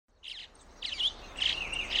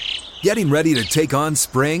Getting ready to take on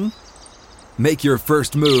spring? Make your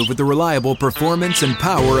first move with the reliable performance and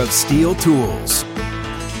power of Steel tools.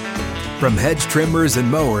 From hedge trimmers and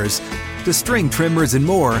mowers to string trimmers and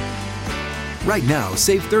more, right now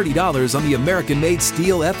save $30 on the American-made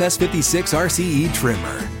Steel FS56 RCE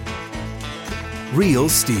trimmer. Real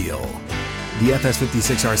Steel. The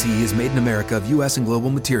FS56 RCE is made in America of U.S. and global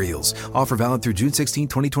materials. Offer valid through June 16,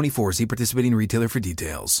 2024. See participating retailer for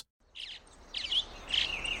details.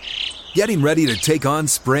 Getting ready to take on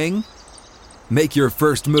spring? Make your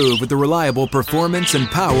first move with the reliable performance and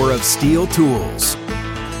power of Steel tools.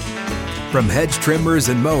 From hedge trimmers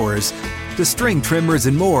and mowers to string trimmers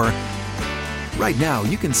and more, right now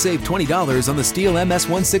you can save $20 on the Steel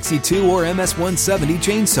MS-162 or MS-170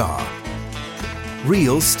 chainsaw.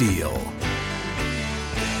 Real Steel.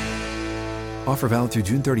 Offer valid through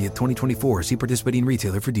June 30th, 2024. See participating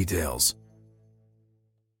retailer for details.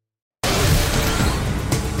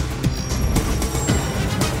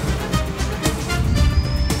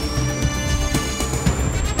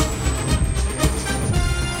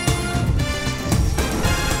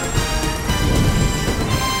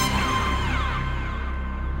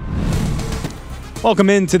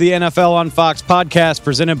 Welcome into the NFL on Fox podcast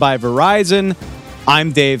presented by Verizon.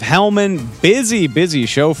 I'm Dave Hellman. Busy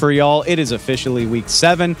show for y'all. It is officially week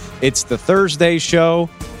 7. It's the Thursday show.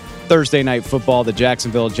 Thursday night football. The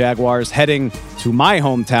Jacksonville Jaguars heading to my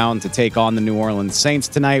hometown to take on the New Orleans Saints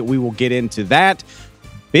tonight. We will get into that.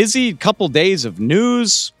 Busy couple days of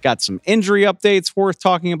news. Got some injury updates worth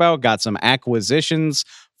talking about. Got some acquisitions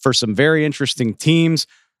for some very interesting teams.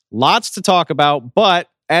 Lots to talk about, but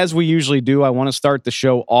as we usually do, I want to start the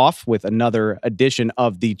show off with another edition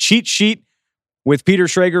of the Cheat Sheet with Peter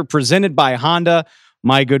Schrager, presented by Honda.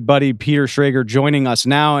 My good buddy Peter Schrager joining us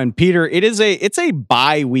now. And Peter, it's a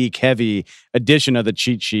bye week heavy edition of the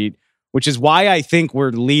Cheat Sheet, which is why I think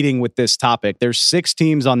we're leading with this topic. There's 6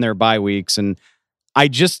 teams on their bye weeks, and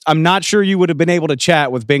I'm not sure you would have been able to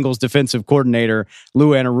chat with Bengals defensive coordinator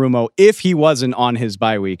Lou Anarumo if he wasn't on his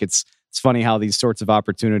bye week. It's funny how these sorts of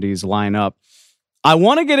opportunities line up. I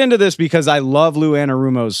want to get into this because I love Lou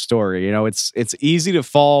Anarumo's story. You know, it's easy to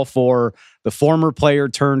fall for the former player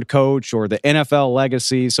turned coach or the NFL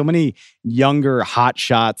legacy. So many younger hot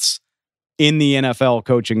shots in the NFL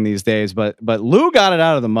coaching these days, but Lou got it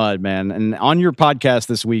out of the mud, man. And on your podcast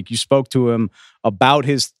this week, you spoke to him about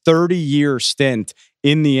his 30-year stint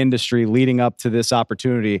in the industry leading up to this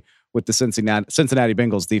opportunity with the Cincinnati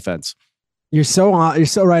Bengals defense. You're so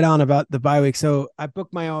right on about the bye week. So I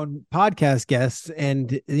booked my own podcast guests,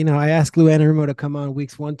 and I asked Lou Anarumo to come on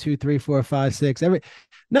weeks 1, 2, 3, 4, 5, 6.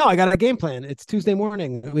 No, I got a game plan. It's Tuesday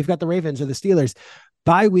morning. We've got the Ravens or the Steelers.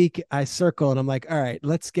 Bye week, I circle, and I'm like, all right,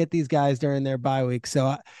 let's get these guys during their bye week.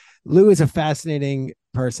 So Lou is a fascinating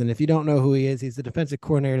person. If you don't know who he is, he's the defensive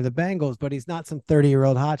coordinator of the Bengals, but he's not some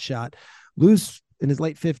 30-year-old hotshot. Lou's in his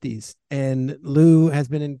late 50s, and Lou has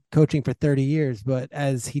been in coaching for 30 years. But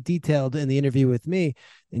as he detailed in the interview with me,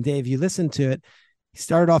 and Dave, you listened to it, he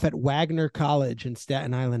started off at Wagner College in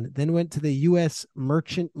Staten Island, then went to the U.S.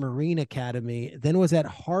 Merchant Marine Academy, then was at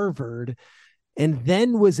Harvard, and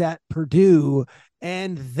then was at Purdue,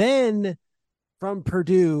 and then from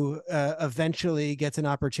Purdue eventually gets an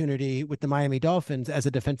opportunity with the Miami Dolphins as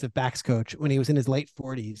a defensive backs coach when he was in his late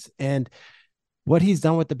 40s. And what he's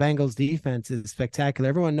done with the Bengals defense is spectacular.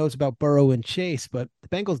 Everyone knows about Burrow and Chase, but the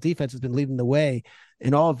Bengals defense has been leading the way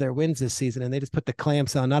in all of their wins this season. And they just put the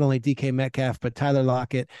clamps on not only DK Metcalf, but Tyler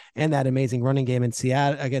Lockett and that amazing running game in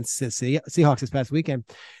Seattle against the Seahawks this past weekend.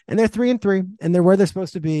 And they're 3-3, and they're where they're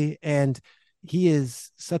supposed to be. And he is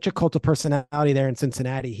such a cult of personality there in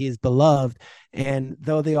Cincinnati. He is beloved. And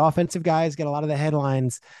though the offensive guys get a lot of the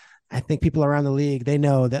headlines, I think people around the league, they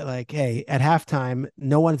know that, like, hey, at halftime,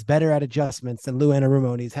 no one's better at adjustments than Lou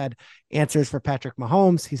Anarumo. And he's had answers for Patrick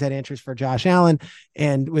Mahomes. He's had answers for Josh Allen.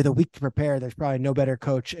 And with a week to prepare, there's probably no better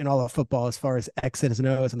coach in all of football as far as X's and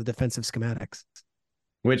O's and the defensive schematics.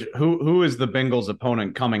 Who is the Bengals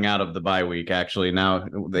opponent coming out of the bye week? Actually, now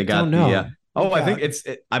they got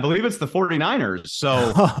I believe it's the 49ers.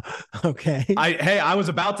 So, okay. I was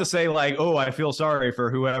about to say, like, I feel sorry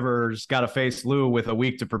for whoever's got to face Lou with a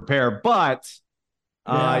week to prepare, but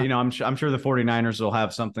I'm sure the 49ers will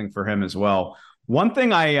have something for him as well. One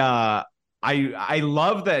thing I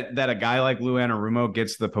love that a guy like Lou Anarumo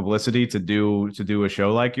gets the publicity to do a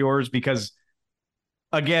show like yours, because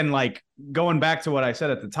again, like, going back to what I said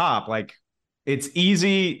at the top, like, it's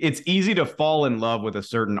easy to fall in love with a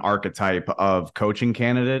certain archetype of coaching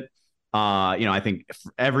candidate. I think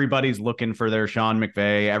everybody's looking for their Sean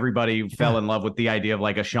McVay. Everybody fell in love with the idea of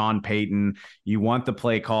like a Sean Payton. You want the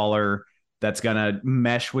play caller that's going to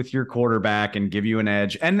mesh with your quarterback and give you an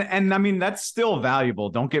edge. And I mean, that's still valuable.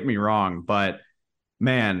 Don't get me wrong, but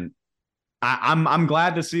man, I'm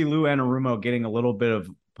glad to see Lou Anarumo getting a little bit of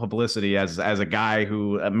publicity as a guy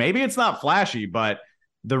who maybe it's not flashy, but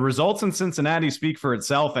the results in Cincinnati speak for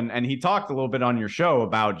itself. And he talked a little bit on your show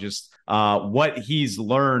about just what he's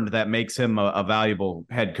learned that makes him a valuable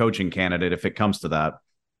head coaching candidate if it comes to that.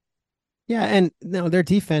 Yeah, and their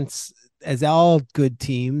defense, as all good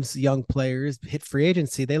teams, young players hit free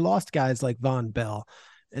agency. They lost guys like Von Bell,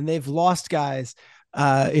 and they've lost guys,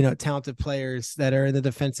 talented players that are in the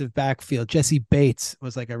defensive backfield. Jesse Bates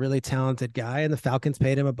was like a really talented guy, and the Falcons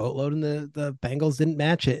paid him a boatload, and the Bengals didn't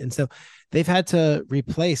match it. And so they've had to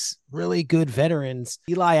replace really good veterans.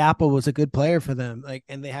 Eli Apple was a good player for them,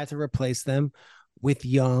 and they had to replace them with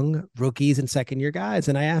young rookies and second-year guys.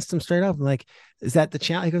 And I asked him straight up, I'm like, is that the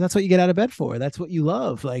challenge? He goes, that's what you get out of bed for. That's what you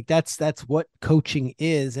love. Like, that's what coaching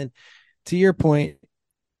is. And to your point,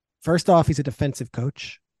 first off, he's a defensive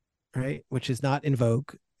coach, right? Which is not in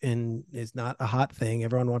vogue and is not a hot thing.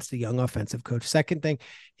 Everyone wants the young offensive coach. Second thing,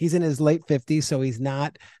 he's in his late 50s, so he's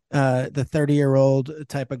not the 30-year-old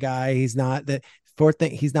type of guy. He's not the fourth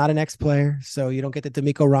thing. He's not an ex-player, so you don't get the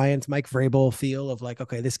DeMeco Ryans, Mike Vrabel feel of like,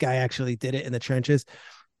 okay, this guy actually did it in the trenches.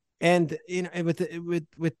 And with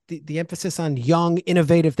the emphasis on young,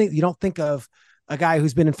 innovative things, you don't think of a guy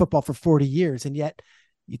who's been in football for 40 years, and yet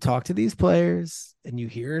you talk to these players and you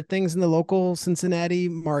hear things in the local Cincinnati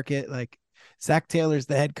market, like Zach Taylor's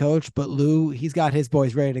the head coach, but Lou, he's got his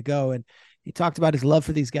boys ready to go. And he talked about his love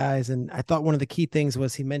for these guys. And I thought one of the key things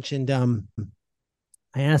was he mentioned,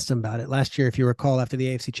 I asked him about it last year, if you recall, after the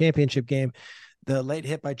AFC Championship game, the late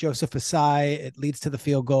hit by Joseph Asai, it leads to the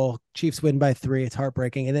field goal. Chiefs win by 3. It's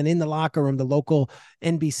heartbreaking. And then in the locker room, the local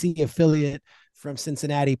NBC affiliate from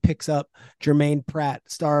Cincinnati picks up Jermaine Pratt,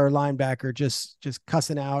 star linebacker, just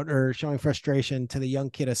cussing out or showing frustration to the young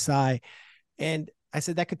kid Asai. And I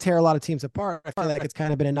said, that could tear a lot of teams apart. I feel like it's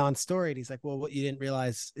kind of been a non-story. And he's like, well, what you didn't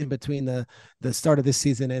realize in between the start of this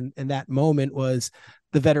season and that moment was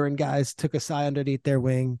the veteran guys took Asai underneath their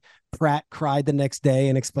wing. Pratt cried the next day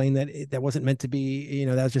and explained that that wasn't meant to be,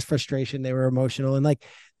 that was just frustration. They were emotional. And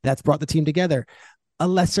that's brought the team together. A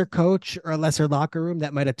lesser coach or a lesser locker room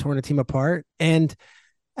that might have torn a team apart. And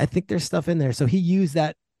I think there's stuff in there. So he used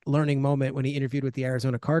that learning moment when he interviewed with the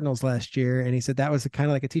Arizona Cardinals last year. And he said that was kind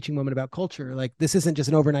of like a teaching moment about culture. Like, this isn't just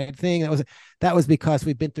an overnight thing. That was because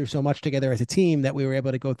we've been through so much together as a team that we were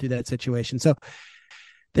able to go through that situation. So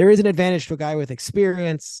there is an advantage to a guy with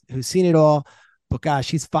experience who's seen it all, but gosh,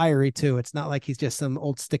 he's fiery too. It's not like he's just some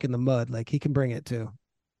old stick in the mud. Like, he can bring it too.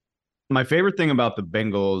 My favorite thing about the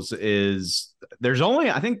Bengals is there's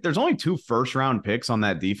only 2 first-round picks on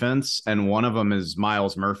that defense, and one of them is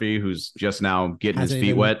Myles Murphy, who's just now getting his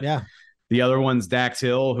feet wet. Yeah. The other one's Dax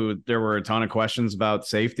Hill, who there were a ton of questions about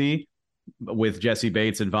safety with Jesse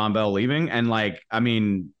Bates and Von Bell leaving. And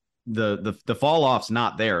the fall off's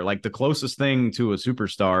not there. Like, the closest thing to a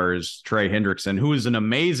superstar is Trey Hendrickson, who is an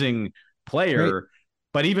amazing player. Right.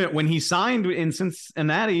 But even when he signed in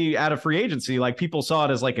Cincinnati out of free agency, like, people saw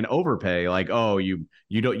it as like an overpay. Like, oh, you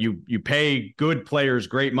pay good players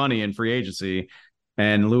great money in free agency,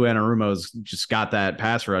 and Lou Anarumo's just got that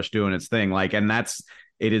pass rush doing its thing. Like, and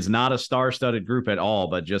it is not a star-studded group at all,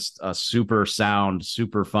 but just a super sound,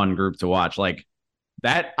 super fun group to watch. Like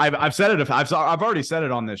that, I've said it. I've already said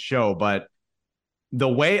it on this show, but the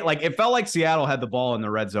way, like, it felt like Seattle had the ball in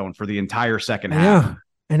the red zone for the entire second half.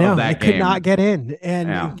 I know they could not get in,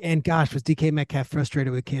 and gosh, was DK Metcalf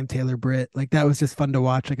frustrated with Cam Taylor-Britt? Like, that was just fun to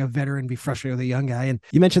watch, like a veteran be frustrated with a young guy. And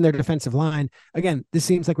you mentioned their defensive line. Again, this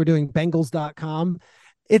seems like we're doing Bengals.com.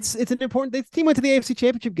 It's an important. This team went to the AFC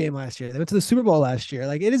Championship game last year. They went to the Super Bowl last year.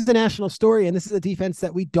 Like, it is the national story, and this is a defense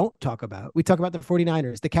that we don't talk about. We talk about the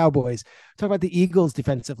 49ers, the Cowboys, talk about the Eagles'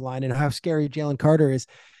 defensive line and how scary Jalen Carter is.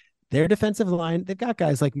 Their defensive line, they've got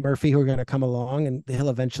guys like Murphy who are going to come along, and he'll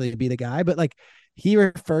eventually be the guy. But like, he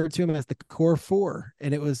referred to him as the core 4,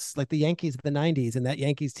 and it was like the Yankees of the 90s, and that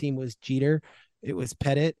Yankees team was Jeter, it was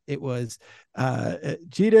Pettit, it was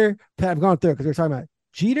Jeter. I'm going through it because we're talking about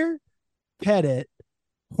Jeter, Pettit,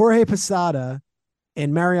 Jorge Posada,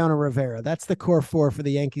 and Mariano Rivera. That's the core 4 for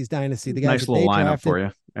the Yankees dynasty. The guys nice little lineup drafted, for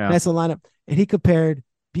you. Yeah. Nice little lineup. And he compared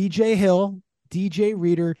B.J. Hill, DJ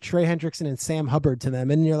Reader, Trey Hendrickson, and Sam Hubbard to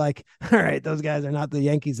them. And you're like, all right, those guys are not the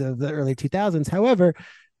Yankees of the early 2000s. However,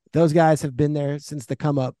 those guys have been there since the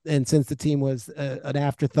come up, and since the team was an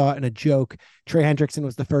afterthought and a joke. Trey Hendrickson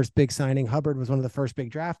was the first big signing. Hubbard was one of the first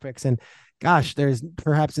big draft picks. And gosh, there's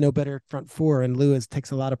perhaps no better front 4. And Lewis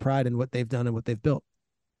takes a lot of pride in what they've done and what they've built.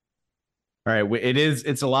 All right,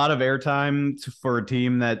 it's a lot of airtime for a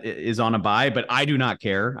team that is on a bye, but I do not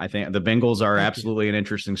care. I think the Bengals are Thank you. absolutely an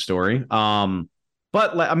interesting story. But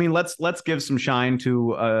I mean, let's give some shine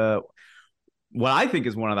to what I think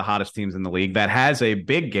is one of the hottest teams in the league that has a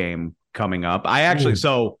big game coming up.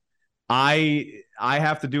 Ooh. I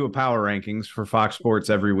have to do a power rankings for Fox Sports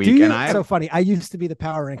every Do week, and you? I So funny. I used to be the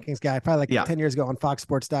power rankings guy, probably like yeah, 10 years ago on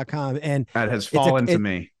foxsports.com. And that has it's a, fallen to it,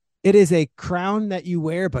 me. it is a crown that you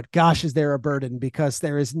wear, but gosh, is there a burden, because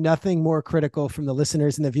there is nothing more critical from the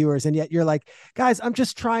listeners and the viewers. And yet you're like, guys, I'm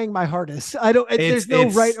just trying my hardest. It's There's no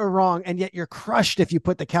right it's or wrong. And yet you're crushed if you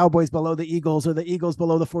put the Cowboys below the Eagles or the Eagles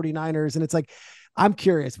below the 49ers. And it's like, I'm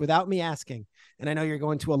curious without me asking. And I know you're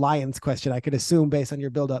going to a Lions question. I could assume based on your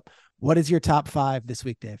buildup. What is your top five this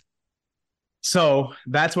week, Dave? So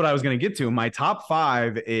that's what I was going to get to. My top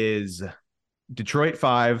five is Detroit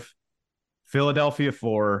 5, Philadelphia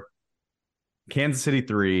 4, Kansas City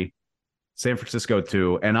 3, San Francisco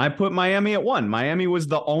 2, and I put Miami at 1. Miami was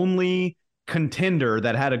the only contender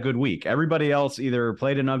that had a good week. Everybody else either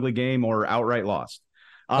played an ugly game or outright lost.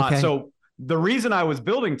 Okay. So the reason I was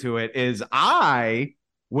building to it is I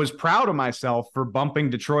was proud of myself for bumping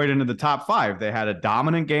Detroit into the top 5. They had a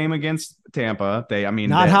dominant game against Tampa. Not They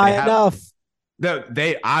high have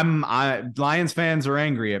enough. Lions fans are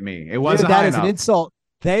angry at me. It Dude, wasn't that high is an enough. insult.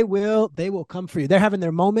 They will come for you. They're having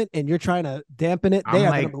their moment and you're trying to dampen it. They I'm are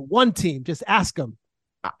the like, number one team. Just ask them.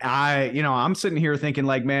 I'm sitting here thinking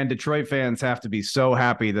like, man, Detroit fans have to be so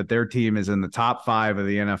happy that their team is in the top 5 of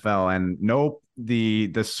the NFL. And nope,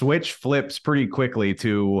 the switch flips pretty quickly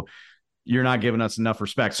to you're not giving us enough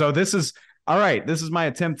respect. So this is all right. This is my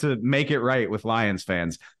attempt to make it right with Lions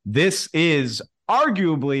fans. This is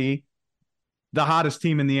arguably the hottest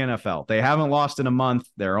team in the NFL. They haven't lost in a month.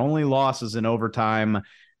 Their only losses in overtime.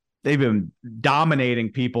 They've been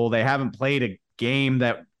dominating people. They haven't played a game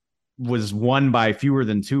that was won by fewer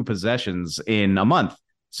than 2 possessions in a month.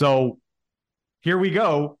 So here we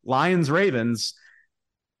go. Lions, Ravens.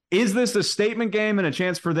 Is this a statement game and a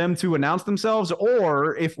chance for them to announce themselves?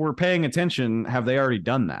 Or if we're paying attention, have they already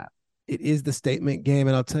done that? It is the statement game.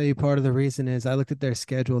 And I'll tell you, part of the reason is I looked at their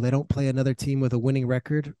schedule. They don't play another team with a winning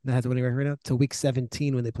record that has a winning record right now till week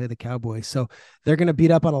 17 when they play the Cowboys. So they're going to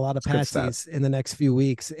beat up on a lot of patsies in the next few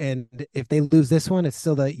weeks. And if they lose this one, it's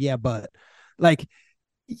still the but. Like,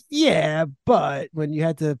 yeah, but when you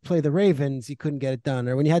had to play the Ravens, you couldn't get it done.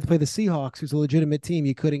 Or when you had to play the Seahawks, who's a legitimate team,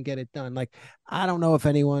 you couldn't get it done. Like, I don't know if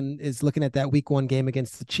anyone is looking at that week 1 game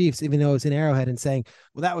against the Chiefs, even though it's in Arrowhead, and saying,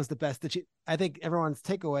 well, that was the best. I think everyone's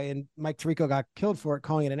takeaway, and Mike Tirico got killed for it,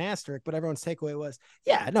 calling it an asterisk, but everyone's takeaway was,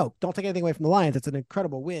 yeah, no, don't take anything away from the Lions. It's an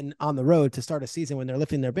incredible win on the road to start a season when they're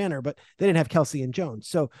lifting their banner, but they didn't have Kelsey and Jones.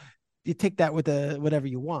 So you take that with whatever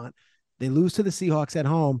you want. They lose to the Seahawks at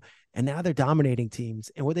home, and now they're dominating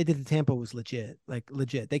teams. And what they did to Tampa was legit, like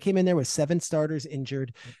legit. They came in there with 7 starters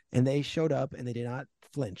injured, and they showed up and they did not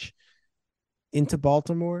flinch. Into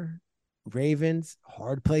Baltimore, Ravens,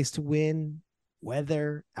 hard place to win,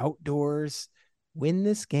 weather, outdoors, win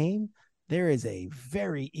this game. There is a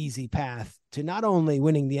very easy path to not only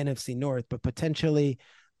winning the NFC North, but potentially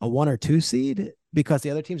a 1 or 2 seed, because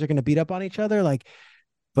the other teams are going to beat up on each other.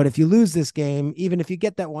 But if you lose this game, even if you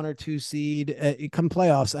get that 1 or 2 seed, come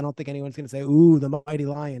playoffs, I don't think anyone's going to say, "Ooh, the mighty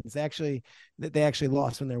Lions." They actually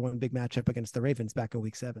lost when they won big matchup against the Ravens back in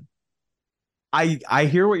week 7. I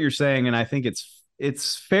hear what you're saying, and I think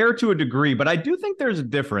it's fair to a degree, but I do think there's a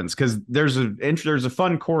difference because there's a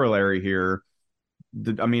fun corollary here.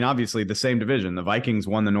 I mean, obviously the same division. The Vikings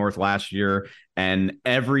won the North last year, and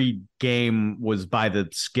every game was by the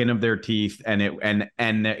skin of their teeth. And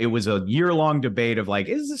it was a year-long debate of like,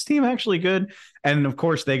 is this team actually good? And of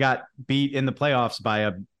course, they got beat in the playoffs by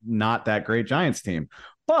a not that great Giants team.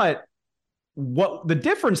 But what the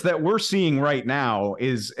difference that we're seeing right now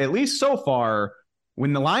is, at least so far,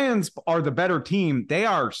 when the Lions are the better team, they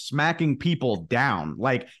are smacking people down.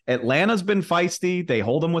 Like, Atlanta's been feisty. They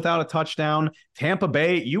hold them without a touchdown. Tampa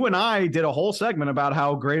Bay, you and I did a whole segment about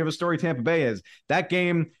how great of a story Tampa Bay is. That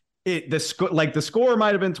game, the score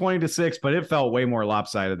might have been 20-6, but it felt way more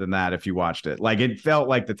lopsided than that if you watched it. Like, it felt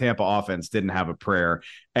like the Tampa offense didn't have a prayer.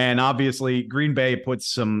 And obviously Green Bay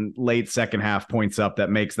puts some late second half points up that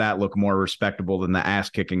makes that look more respectable than the ass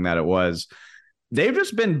kicking that it was. They've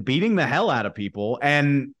just been beating the hell out of people.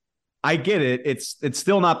 And I get it. It's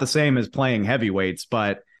still not the same as playing heavyweights,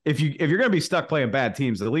 but if you're going to be stuck playing bad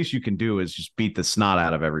teams, the least you can do is just beat the snot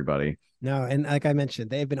out of everybody. No, and like I mentioned,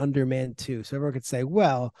 they've been undermanned too. So everyone could say,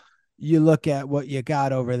 well, you look at what you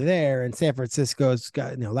got over there, and San Francisco's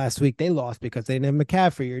got, last week they lost because they didn't have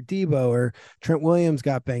McCaffrey or Debo, or Trent Williams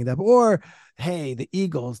got banged up, or hey, the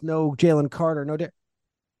Eagles, no Jalen Carter, no.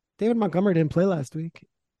 David Montgomery didn't play last week.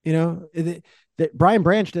 Brian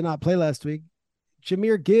Branch did not play last week.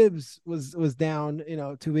 Jahmyr Gibbs was down,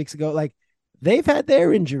 2 weeks ago. Like, they've had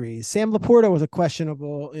their injuries. Sam Laporta was a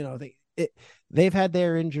questionable, they've had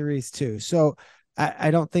their injuries too. So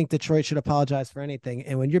I don't think Detroit should apologize for anything.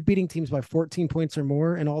 And when you're beating teams by 14 points or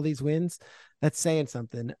more in all these wins, that's saying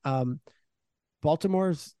something.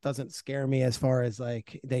 Baltimore's doesn't scare me as far as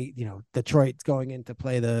like Detroit's going in to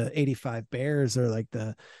play the 85 Bears or like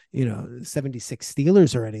the, 76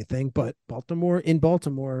 Steelers or anything, but Baltimore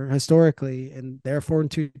historically, and they're a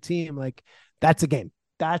 4-2 team. Like, that's a game.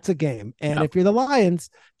 And if you're the Lions,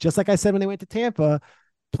 just like I said when they went to Tampa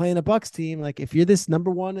playing a Bucs team, like if you're this number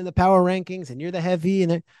one in the power rankings and you're the heavy,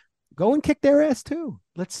 and go and kick their ass too.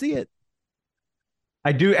 Let's see it.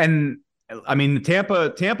 I do. And I mean,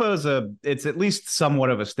 Tampa is it's at least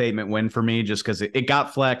somewhat of a statement win for me, just because it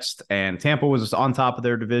got flexed and Tampa was on top of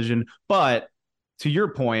their division. But to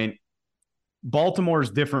your point, Baltimore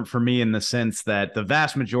is different for me in the sense that the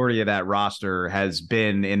vast majority of that roster has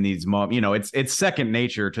been in these moments. It's second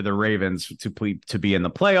nature to the Ravens to be in the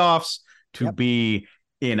playoffs, to be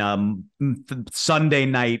in a Sunday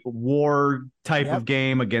night war type of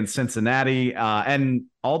game against Cincinnati. And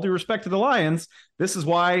all due respect to the Lions, this is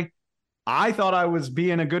why I thought I was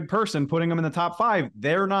being a good person putting them in the top 5.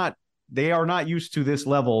 They are not used to this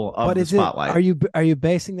level of the spotlight. Are you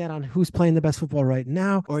basing that on who's playing the best football right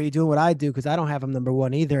now? Or are you doing what I do? Because I don't have them number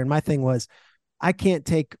 1 either. And my thing was, I can't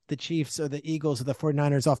take the Chiefs or the Eagles or the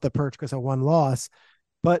 49ers off the perch because of one loss.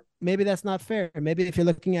 But maybe that's not fair. Maybe if you're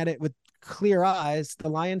looking at it with clear eyes, the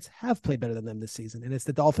Lions have played better than them this season. And it's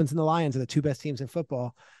the Dolphins and the Lions are the 2 best teams in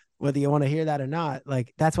football. Whether you want to hear that or not,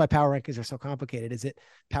 like, that's why power rankings are so complicated. Is it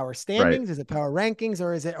power standings? Right. Is it power rankings?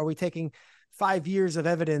 Or are we taking 5 years of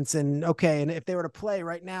evidence and if they were to play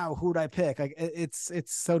right now, who would I pick? Like, it's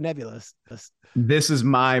so nebulous. This is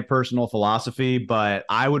my personal philosophy, but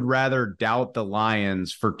I would rather doubt the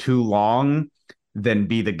Lions for too long than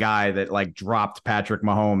be the guy that like dropped Patrick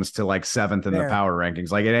Mahomes to like 7th in the power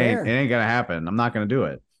rankings. Like, it ain't gonna happen. I'm not gonna do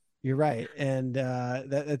it. You're right. And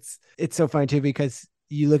it's so funny too, because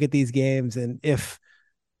you look at these games, and if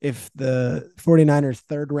the 49ers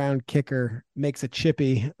 3rd round kicker makes a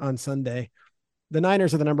chippy on Sunday, the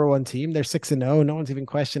Niners are the number 1 team. They're 6-0. No one's even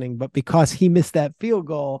questioning, but because he missed that field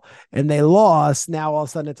goal and they lost, now all of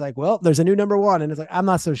a sudden it's like, well, there's a new number 1. And it's like, I'm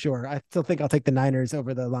not so sure. I still think I'll take the Niners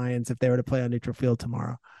over the Lions if they were to play on neutral field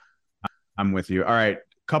tomorrow. I'm with you. All right.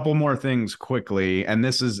 Couple more things quickly. And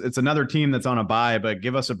it's another team that's on a bye, but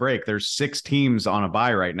give us a break. There's 6 teams on a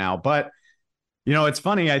bye right now, but it's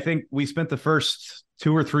funny. I think we spent the first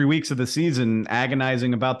 2 or 3 weeks of the season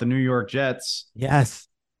agonizing about the New York Jets. Yes.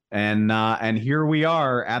 And here we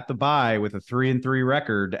are at the bye with a 3-3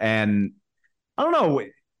 record. And I don't know.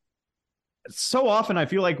 So often I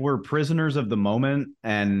feel like we're prisoners of the moment,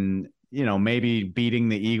 and, maybe beating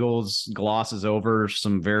the Eagles glosses over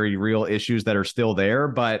some very real issues that are still there.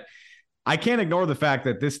 But I can't ignore the fact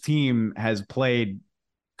that this team has played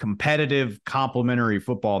competitive, complimentary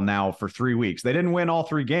football now for 3 weeks. They didn't win all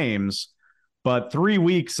 3 games, but 3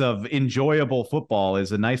 weeks of enjoyable football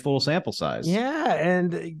is a nice little sample size. Yeah.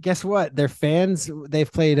 And guess what? Their fans,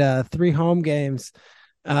 they've played 3 home games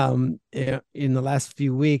in the last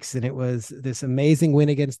few weeks. And it was this amazing win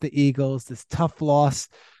against the Eagles, this tough loss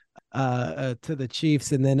to the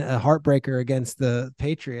Chiefs, and then a heartbreaker against the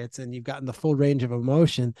Patriots. And you've gotten the full range of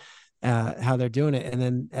emotion, how they're doing it. And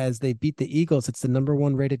then as they beat the Eagles, it's the number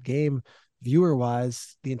 1 rated game viewer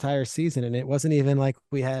wise the entire season. And it wasn't even like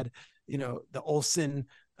we had, the Olsen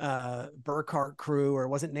Burkhart crew, or it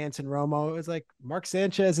wasn't Nance and Romo. It was like Mark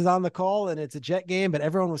Sanchez is on the call and it's a Jet game, but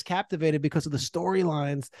everyone was captivated because of the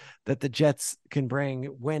storylines that the Jets can bring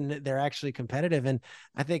when they're actually competitive. And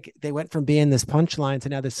I think they went from being this punchline to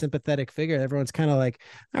now this sympathetic figure. Everyone's kind of like,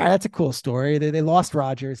 all right, that's a cool story. They lost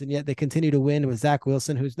Rodgers, and yet they continue to win with Zach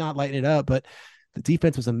Wilson, who's not lighting it up, but the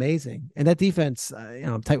defense was amazing. And that defense,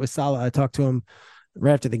 I'm tight with Salah. I talked to him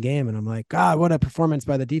right after the game, and I'm like, God, what a performance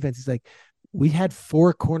by the defense. He's like, we had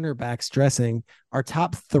 4 cornerbacks dressing. Our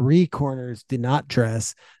top 3 corners did not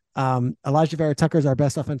dress. Elijah Vera Tucker is our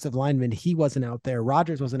best offensive lineman. He wasn't out there.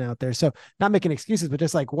 Rodgers wasn't out there. So not making excuses, but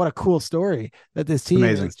just like, what a cool story that this team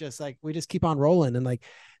is just like, we just keep on rolling. And like,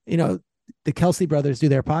 the Kelsey brothers do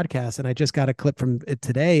their podcast, and I just got a clip from it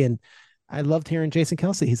today, and I loved hearing Jason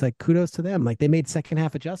Kelsey. He's like, kudos to them. Like, they made second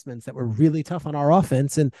half adjustments that were really tough on our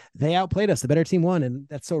offense, and they outplayed us. The better team won. And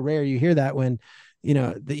that's so rare. You hear that when,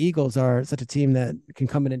 the Eagles are such a team that can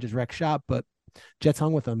come in and just wreck shop, but Jets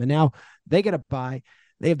hung with them. And now they get a bye.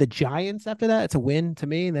 They have the Giants after that. It's a win to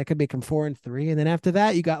me. And that could make them 4-3. And then after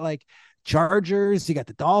that, you got like Chargers, you got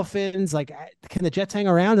the Dolphins. Like, can the Jets hang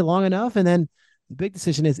around long enough? And then the big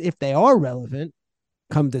decision is if they are relevant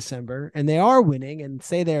come December and they are winning and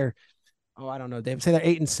say they're, I don't know, they say they're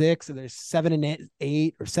 8-6 or they're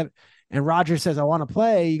 7-8 or 7. And Rodgers says, I want to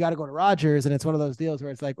play. You got to go to Rodgers. And it's one of those deals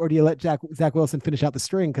where it's like, or do you let Zach Wilson finish out the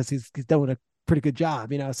string because he's doing a pretty good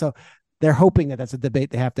job, So they're hoping that that's a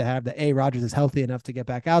debate they have to have, that A, Rodgers is healthy enough to get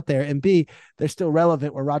back out there, and B, they're still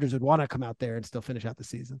relevant where Rodgers would want to come out there and still finish out the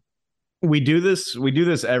season. We do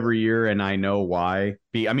this every year, and I know why.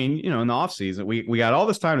 I mean, in the offseason, we got all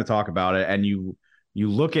this time to talk about it, and you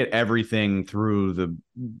look at everything through the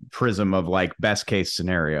prism of like best case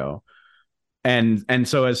scenario. And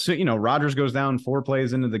so as Rodgers goes down 4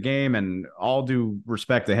 plays into the game, and all due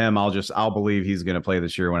respect to him, I'll believe he's going to play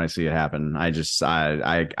this year when I see it happen. I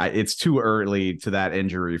it's too early to that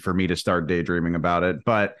injury for me to start daydreaming about it.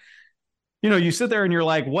 But you sit there and you're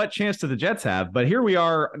like, what chance do the Jets have? But here we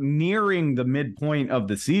are nearing the midpoint of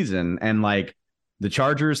the season, and like the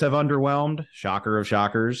Chargers have underwhelmed. Shocker of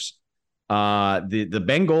shockers. The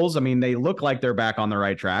Bengals, I mean, they look like they're back on the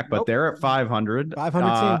right track, but they're at 500.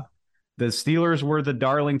 500 team. The Steelers were the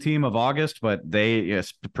darling team of August, but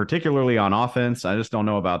particularly on offense, I just don't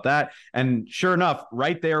know about that. And sure enough,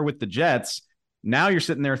 right there with the Jets, now you're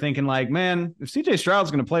sitting there thinking like, man, if CJ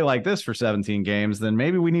Stroud's going to play like this for 17 games, then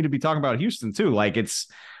maybe we need to be talking about Houston too. Like it's,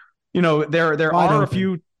 there are a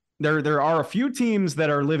few teams that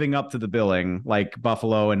are living up to the billing, like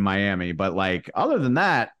Buffalo and Miami, but like other than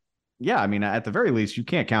that, yeah, I mean, at the very least, you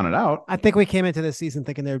can't count it out. I think we came into this season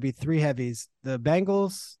thinking there would be 3 heavies: the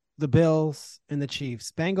Bengals, the Bills, and the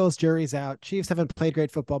Chiefs. Bengals, jury's out. Chiefs haven't played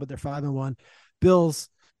great football, but they're 5-1. Bills,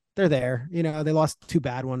 they're there. They lost 2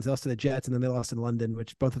 bad ones. They lost to the Jets, and then they lost in London,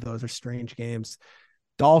 which both of those are strange games.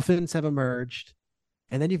 Dolphins have emerged.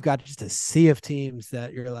 And then you've got just a sea of teams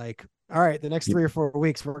that you're like, all right, the next 3 or 4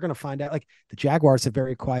 weeks, we're going to find out. Like the Jaguars have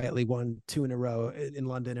very quietly won 2 in a row in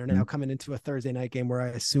London, are now coming into a Thursday night game where I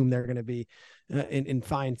assume they're going to be in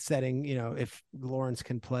fine setting, if Lawrence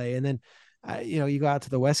can play. And then, you go out to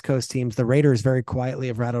the West Coast teams, the Raiders very quietly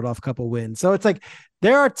have rattled off a couple wins. So it's like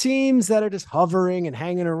there are teams that are just hovering and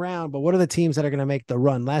hanging around, but what are the teams that are going to make the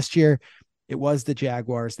run? Last year, it was the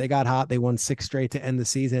Jaguars. They got hot. They won 6 straight to end the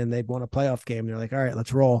season. They'd won a playoff game. They're like, all right,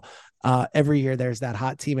 let's roll. Every year there's that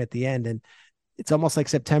hot team at the end. And it's almost like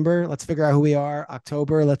September. Let's figure out who we are.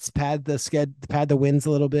 October, let's pad the wins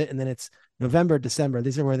a little bit. And then it's November, December.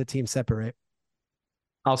 These are where the teams separate.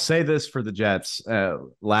 I'll say this for the Jets.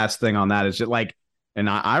 Last thing on that is just like, and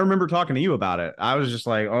I remember talking to you about it. I was just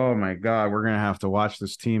like, oh my God, we're going to have to watch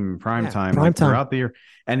this team in prime time throughout the year.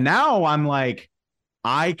 And now I'm like,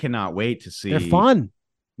 I cannot wait to see. They're fun.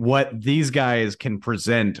 What these guys can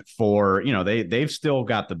present for, they've still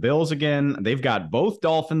got the Bills again. They've got both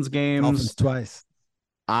Dolphins games. Dolphins twice.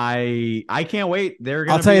 I can't wait. They're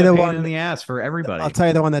going to be a pain in the ass for everybody. I'll tell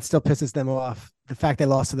you the one that still pisses them off. The fact they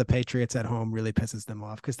lost to the Patriots at home really pisses them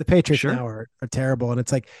off because the Patriots now are terrible. And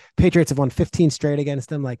it's like Patriots have won 15 straight against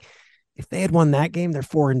them. Like if they had won that game, they're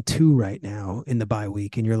 4-2 right now in the bye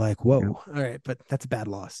week. And you're like, whoa, all right, but that's a bad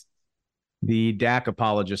loss. The Dak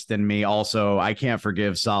apologist in me also, I can't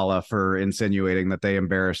forgive Saleh for insinuating that they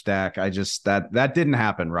embarrassed Dak. I just that didn't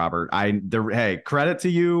happen, Robert. Hey, credit to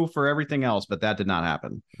you for everything else, but that did not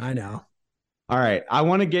happen. I know. All right, I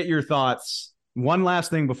want to get your thoughts. One last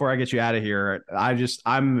thing before I get you out of here.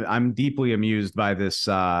 I'm deeply amused by this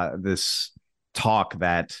this talk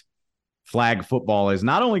that flag football is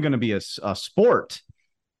not only going to be a sport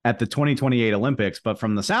at the 2028 Olympics, but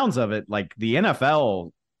from the sounds of it, like the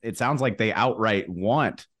NFL, it sounds like they outright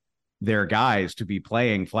want their guys to be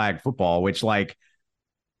playing flag football, which like,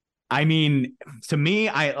 I mean, to me,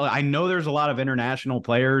 I know there's a lot of international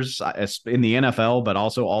players in the NFL, but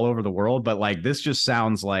also all over the world. But like, this just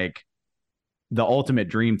sounds like the ultimate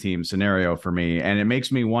dream team scenario for me. And it makes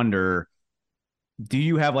me wonder, do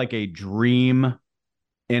you have like a dream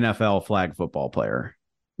NFL flag football player?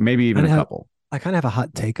 Maybe even a couple. I kind of have a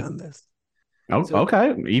hot take on this. Oh, so,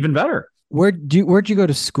 okay. Even better. Where'd you go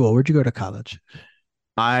to school? Where'd you go to college?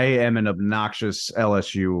 I am an obnoxious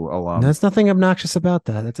LSU alum. There's nothing obnoxious about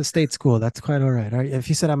that. It's a state school. That's quite all right. If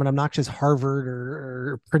you said I'm an obnoxious Harvard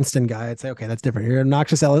or Princeton guy, I'd say, okay, that's different. You're an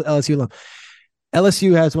obnoxious LSU alum.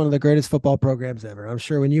 LSU has one of the greatest football programs ever. I'm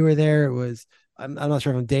sure when you were there, it was, I'm not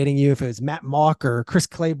sure if I'm dating you, if it was Matt Mock or Chris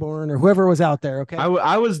Claiborne or whoever was out there. Okay.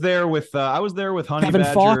 I was there with Honey Kevin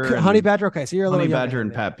Badger. Falk, Honey Badger. Okay. So you're a little Honey Badger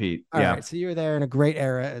and Pat Pete. All right. So you were there in a great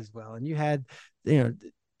era as well. And you had,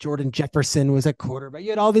 Jordan Jefferson was at quarterback. You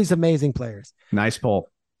had all these amazing players. Nice pull.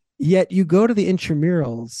 Yet you go to the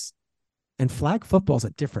intramurals And flag football is a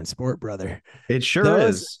different sport, brother. It sure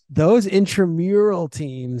is. Those intramural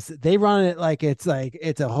teams, they run it like it's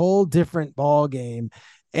a whole different ball game.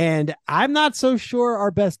 And I'm not so sure our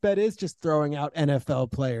best bet is just throwing out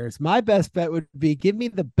NFL players. My best bet would be give me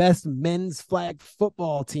the best men's flag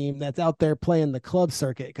football team that's out there playing the club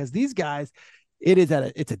circuit, because these guys,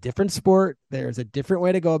 it's a different sport. There's a different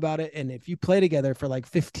way to go about it. And if you play together for like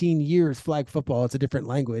 15 years, flag football, it's a different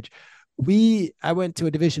language. I went to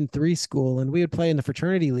a Division III school, and we would play in the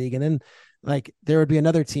fraternity league. And then like there would be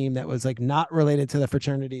another team that was like not related to the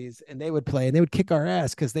fraternities, and they would play and they would kick our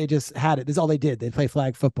ass because they just had it. This is all they did. They'd play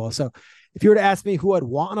flag football. So if you were to ask me who I'd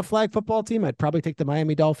want on a flag football team, I'd probably take the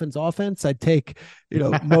Miami Dolphins offense. I'd take,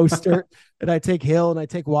 Mostert, and I'd take Hill, and I'd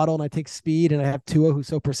take Waddle, and I'd take Speed, and I have Tua, who's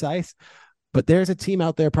so precise. But there's a team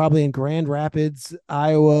out there probably in Grand Rapids,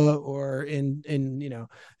 Iowa, or in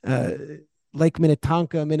Lake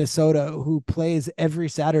Minnetonka, Minnesota, who plays every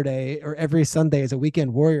Saturday or every Sunday as a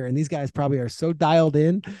weekend warrior. And these guys probably are so dialed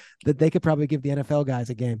in that they could probably give the NFL guys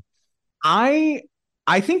a game. I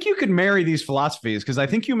think you could marry these philosophies, because I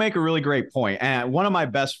think you make a really great point. And one of my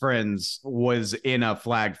best friends was in a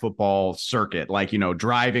flag football circuit, like,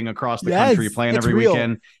 driving across the country, playing every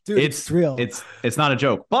weekend. Dude, it's real. It's not a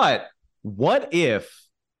joke. But what if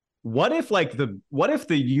the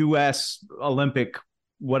U.S. Olympic,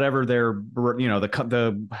 whatever they're,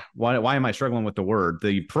 why am I struggling with the word?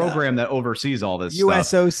 The program that oversees all this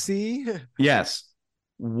USOC? stuff. Yes.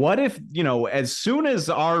 What if, as soon as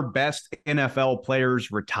our best NFL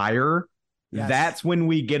players retire, that's when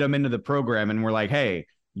we get them into the program and we're like, hey,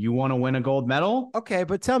 you want to win a gold medal? Okay,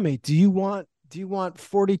 but tell me, do you want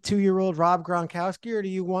 42-year-old Rob Gronkowski, or do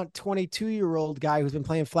you want 22-year-old guy who's been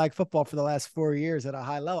playing flag football for the last 4 years at a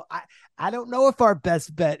high level? I don't know if our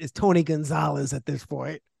best bet is Tony Gonzalez at this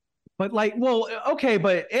point. But okay,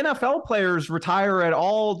 but NFL players retire at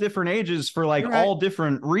all different ages for all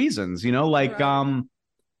different reasons, right.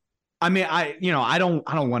 I mean, I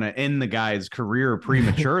don't want to end the guy's career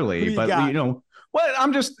prematurely, but well,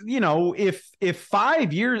 I'm just, if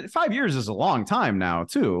 5 years is a long time now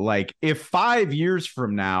too. Like if 5 years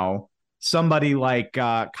from now, somebody like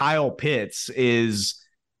Kyle Pitts is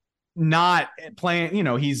not playing,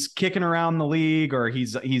 he's kicking around the league, or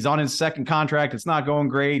he's on his second contract, it's not going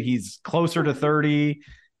great, he's closer to 30.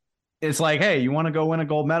 It's like, hey, you want to go win a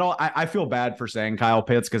gold medal? I feel bad for saying Kyle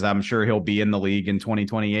Pitts, because I'm sure he'll be in the league in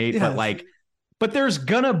 2028. Yes. But there's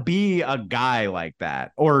gonna be a guy like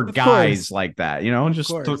that, or guys like that,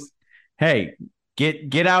 hey,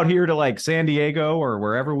 get out here to San Diego or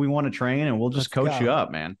wherever we want to train, and we'll just coach you up,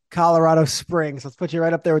 man. Colorado Springs. Let's put you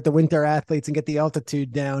right up there with the winter athletes and get the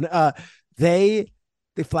altitude down.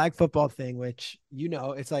 The flag football thing, which,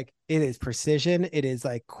 it's like, it is precision. It is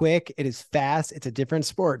quick. It is fast. It's a different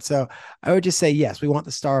sport. So I would just say, yes, we want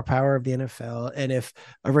the star power of the NFL. And if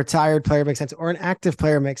a retired player makes sense or an active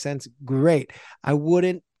player makes sense, great. I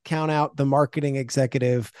wouldn't count out the marketing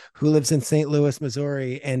executive who lives in St. Louis,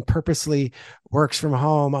 Missouri, and purposely works from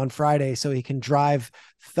home on Friday so he can drive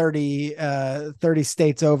 30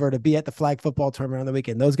 states over to be at the flag football tournament on the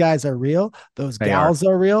weekend. Those guys are real. Those gals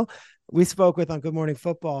are real. We spoke with on Good Morning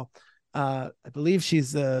Football. I believe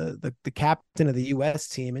she's the captain of the U.S.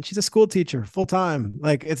 team, and she's a school teacher full time.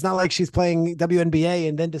 Like, it's not like she's playing WNBA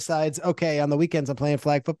and then decides, okay, on the weekends I'm playing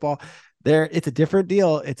flag football. It's a different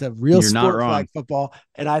deal. It's a real sport, flag football,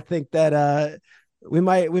 and I think that we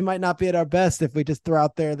might not be at our best if we just throw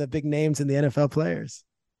out there the big names in the NFL players.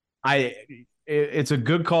 It's a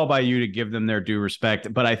good call by you to give them their due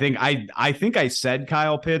respect, but I think I said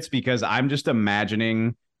Kyle Pitts because I'm just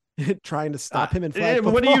imagining trying to stop him in flag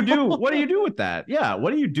football. What do you do? What do you do with that? Yeah.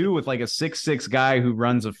 What do you do with a 6'6" guy who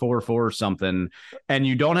runs a 4.4 or something, and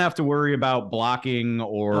you don't have to worry about blocking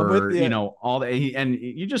or, all that. And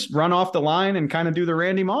you just run off the line and kind of do the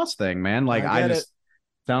Randy Moss thing, man.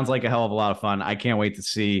 Sounds like a hell of a lot of fun. I can't wait to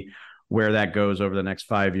see where that goes over the next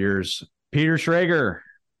 5 years. Peter Schrager.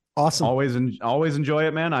 Awesome. Always enjoy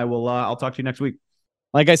it, man. I'll talk to you next week.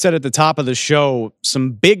 Like I said at the top of the show,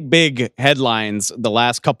 some big headlines the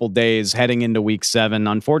last couple days heading into week 7.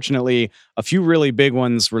 Unfortunately, a few really big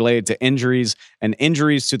ones related to injuries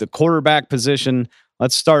to the quarterback position.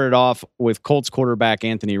 Let's start it off with Colts quarterback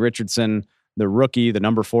Anthony Richardson. The rookie, the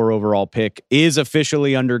number 4 overall pick, is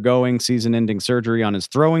officially undergoing season-ending surgery on his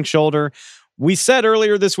throwing shoulder. We said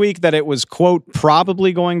earlier this week that it was, quote,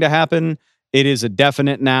 probably going to happen. It is a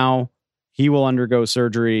definite now. He will undergo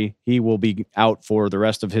surgery. He will be out for the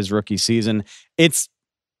rest of his rookie season. It's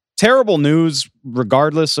terrible news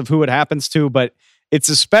regardless of who it happens to, but it's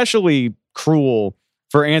especially cruel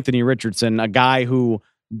for Anthony Richardson, a guy who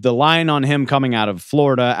the line on him coming out of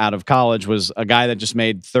Florida, out of college, was a guy that just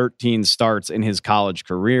made 13 starts in his college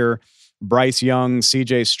career. Bryce Young,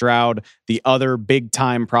 CJ Stroud, the other big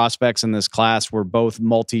time prospects in this class were both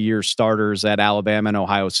multi-year starters at Alabama and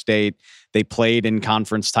Ohio State. They played in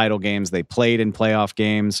conference title games. They played in playoff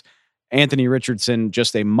games. Anthony Richardson,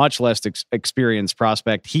 just a much less experienced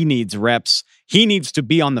prospect. He needs reps. He needs to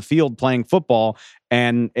be on the field playing football,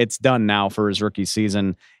 and it's done now for his rookie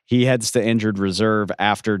season. He heads to injured reserve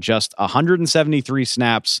after just 173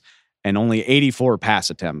 snaps and only 84 pass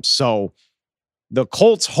attempts. So the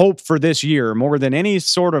Colts' hope for this year, more than any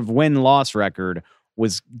sort of win-loss record,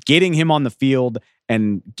 was getting him on the field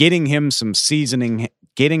and getting him some seasoning,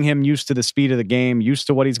 getting him used to the speed of the game, used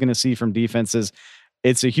to what he's going to see from defenses.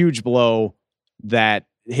 It's a huge blow that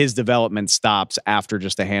his development stops after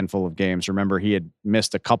just a handful of games. Remember, he had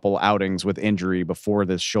missed a couple outings with injury before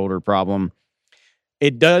this shoulder problem.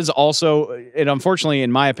 It does also, it unfortunately,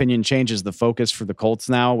 in my opinion, changes the focus for the Colts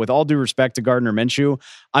now. With all due respect to Gardner Minshew,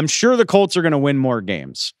 I'm sure the Colts are going to win more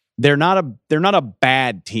games. They're not a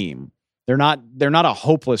bad team. They're not a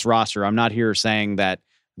hopeless roster. I'm not here saying that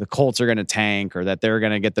the Colts are going to tank or that they're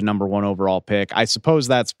going to get the number 1 overall pick. I suppose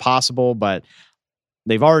that's possible, but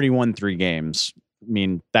they've already won 3 games. I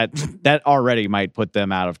mean, that already might put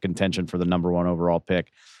them out of contention for the number 1 overall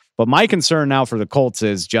pick. But my concern now for the Colts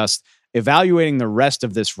is just evaluating the rest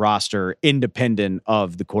of this roster independent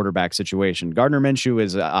of the quarterback situation. Gardner Minshew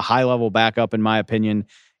is a high-level backup, in my opinion,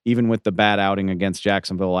 even with the bad outing against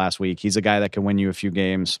Jacksonville last week. He's a guy that can win you a few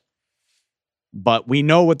games. But we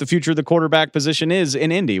know what the future of the quarterback position is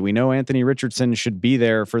in Indy. We know Anthony Richardson should be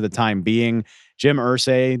there for the time being. Jim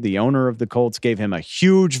Irsay, the owner of the Colts, gave him a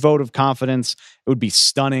huge vote of confidence. It would be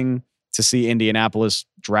stunning to see Indianapolis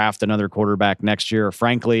draft another quarterback next year.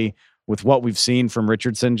 Frankly, with what we've seen from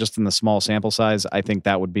Richardson, just in the small sample size, I think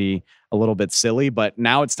that would be a little bit silly. But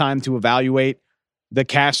now it's time to evaluate the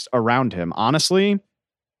cast around him. Honestly,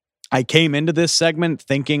 I came into this segment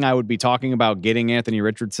thinking I would be talking about getting Anthony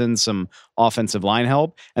Richardson some offensive line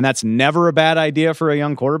help, and that's never a bad idea for a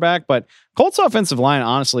young quarterback. But Colts offensive line,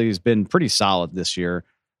 honestly, has been pretty solid this year.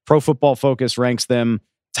 Pro Football Focus ranks them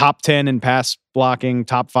top 10 in pass blocking,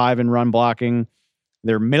 top 5 in run blocking.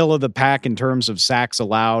 They're middle of the pack in terms of sacks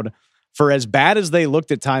allowed. For as bad as they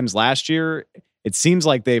looked at times last year, it seems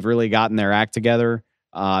like they've really gotten their act together.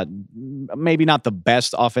 Maybe not the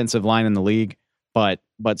best offensive line in the league, but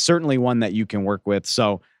certainly one that you can work with.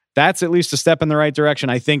 So that's at least a step in the right direction.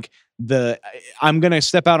 I think I'm going to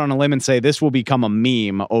step out on a limb and say this will become a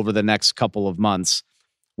meme over the next couple of months.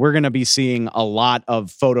 We're going to be seeing a lot of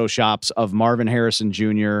Photoshops of Marvin Harrison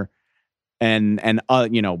Jr. and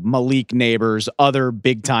Malik Neighbors, other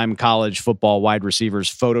big time college football wide receivers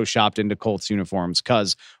photoshopped into Colts uniforms.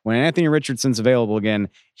 Because when Anthony Richardson's available again,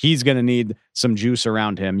 he's going to need some juice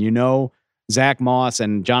around him. Zach Moss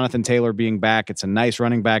and Jonathan Taylor being back, it's a nice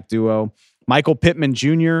running back duo. Michael Pittman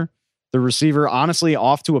Jr., the receiver, honestly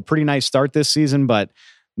off to a pretty nice start this season, but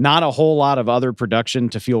not a whole lot of other production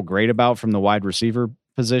to feel great about from the wide receiver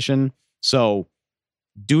position. So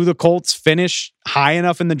do the Colts finish high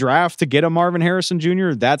enough in the draft to get a Marvin Harrison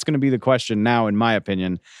Jr.? That's going to be the question now, in my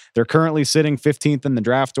opinion. They're currently sitting 15th in the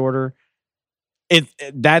draft order.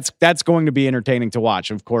 That's going to be entertaining to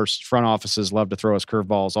watch. Of course, front offices love to throw us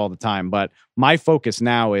curveballs all the time, but my focus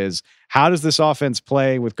now is how does this offense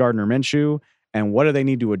play with Gardner Minshew, and what do they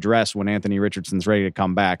need to address when Anthony Richardson's ready to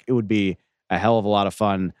come back? It would be a hell of a lot of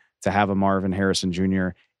fun to have a Marvin Harrison Jr.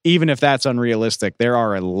 Even if that's unrealistic, there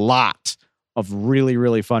are a lot of really,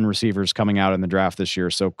 really fun receivers coming out in the draft this year.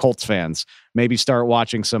 So Colts fans, maybe start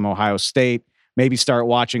watching some Ohio State, maybe start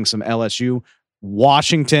watching some LSU.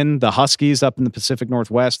 Washington, the Huskies up in the Pacific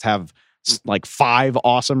Northwest have like 5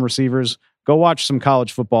 awesome receivers. Go watch some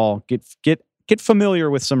college football. Get familiar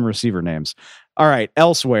with some receiver names. All right,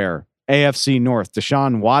 elsewhere, AFC North,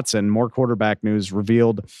 Deshaun Watson, more quarterback news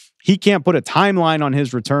revealed. He can't put a timeline on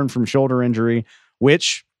his return from shoulder injury,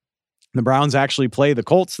 which the Browns actually play the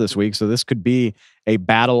Colts this week. So this could be a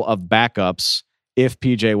battle of backups if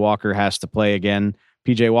PJ Walker has to play again.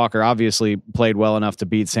 PJ Walker obviously played well enough to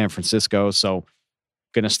beat San Francisco. So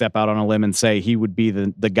going to step out on a limb and say he would be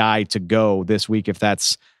the guy to go this week if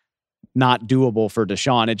that's not doable for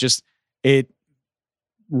Deshaun. It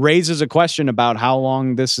raises a question about how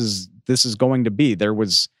long this is going to be. There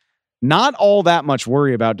was not all that much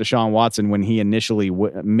worry about Deshaun Watson when he initially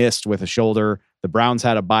missed with a shoulder. The Browns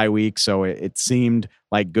had a bye week, so it seemed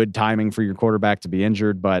like good timing for your quarterback to be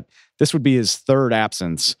injured, but this would be his 3rd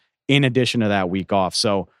absence in addition to that week off.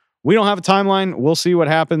 So we don't have a timeline. We'll see what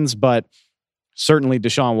happens, but certainly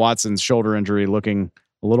Deshaun Watson's shoulder injury looking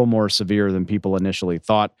a little more severe than people initially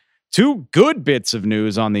thought. two good bits of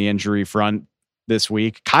news on the injury front this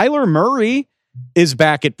week. Kyler Murray is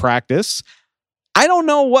back at practice. I don't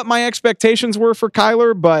know what my expectations were for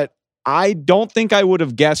Kyler, but I don't think I would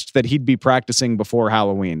have guessed that he'd be practicing before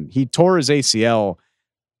Halloween. He tore his ACL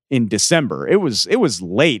in December. It was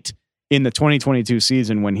late in the 2022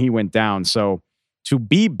 season when he went down. So to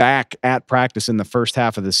be back at practice in the first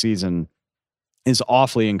half of the season is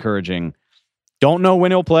awfully encouraging. Don't know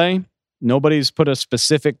when he'll play. Nobody's put a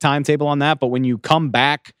specific timetable on that, but when you come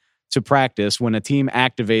back to practice, when a team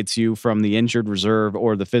activates you from the injured reserve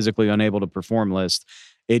or the physically unable to perform list,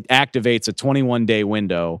 it activates a 21-day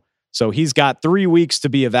window. So he's got 3 weeks to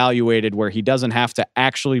be evaluated where he doesn't have to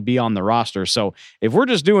actually be on the roster. So if we're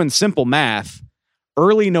just doing simple math,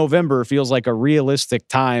 early November feels like a realistic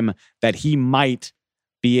time that he might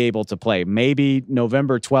be able to play. Maybe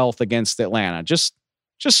November 12th against Atlanta. Just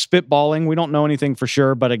spitballing. We don't know anything for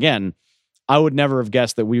sure. But again, I would never have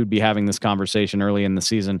guessed that we would be having this conversation early in the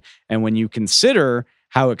season. And when you consider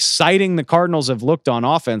how exciting the Cardinals have looked on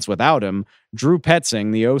offense without him, Drew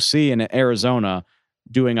Petzing, the OC in Arizona,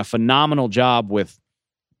 doing a phenomenal job with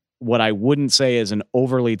what I wouldn't say is an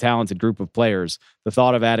overly talented group of players. The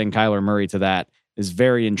thought of adding Kyler Murray to that is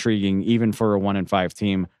very intriguing, even for a 1-5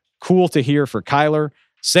 team. Cool to hear for Kyler.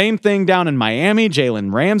 Same thing down in Miami.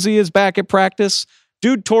 Jalen Ramsey is back at practice.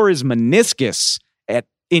 Dude tore his meniscus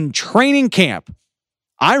in training camp.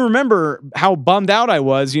 I remember how bummed out I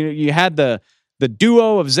was. You had the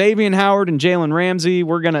duo of Xavier Howard and Jalen Ramsey.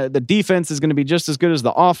 The defense is going to be just as good as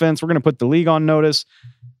the offense. We're going to put the league on notice.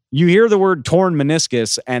 You hear the word torn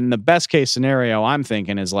meniscus, and the best case scenario I'm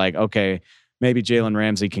thinking is like, okay, maybe Jalen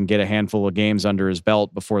Ramsey can get a handful of games under his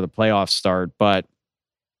belt before the playoffs start, but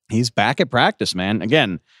he's back at practice, man.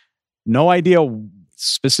 Again, no idea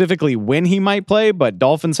specifically when he might play, but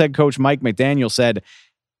Dolphins head coach Mike McDaniel said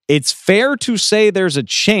it's fair to say there's a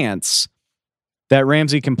chance that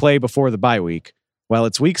Ramsey can play before the bye week. Well,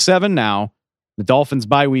 it's week 7 now. The Dolphins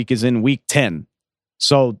bye week is in week 10.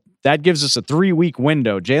 So that gives us a 3-week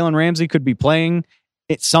window. Jalen Ramsey could be playing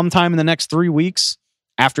it sometime in the next 3 weeks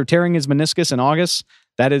after tearing his meniscus in August.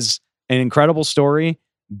 That is an incredible story.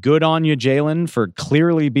 Good on you, Jalen, for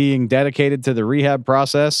clearly being dedicated to the rehab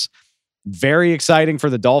process. Very exciting for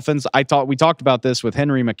the Dolphins. We talked about this with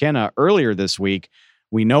Henry McKenna earlier this week.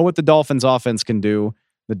 We know what the Dolphins offense can do.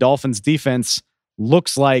 The Dolphins defense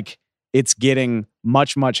looks like it's getting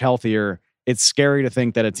much, much healthier. It's scary to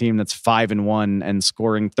think that a team that's 5-1 and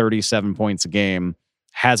scoring 37 points a game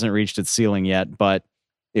hasn't reached its ceiling yet. But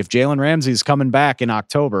if Jalen Ramsey's coming back in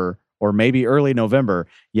October or maybe early November,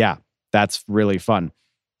 yeah, that's really fun.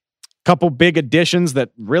 Couple big additions that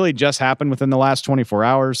really just happened within the last 24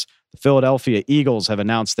 hours. The Philadelphia Eagles have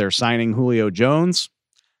announced they're signing Julio Jones.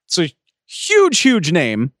 It's a huge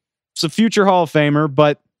name. It's a future Hall of Famer,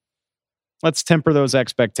 but let's temper those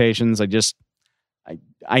expectations.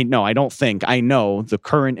 I know the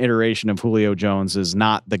current iteration of Julio Jones is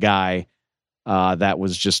not the guy that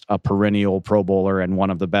was just a perennial Pro Bowler and one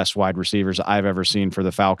of the best wide receivers I've ever seen for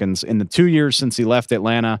the Falcons. In the 2 years since he left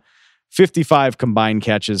Atlanta, 55 combined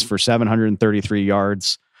catches for 733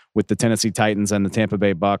 yards with the Tennessee Titans and the Tampa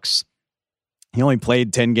Bay Bucks. He only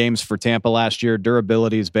played 10 games for Tampa last year.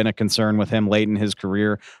 Durability has been a concern with him late in his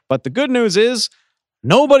career. But the good news is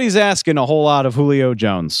nobody's asking a whole lot of Julio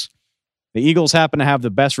Jones. The Eagles happen to have the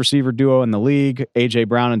best receiver duo in the league, A.J.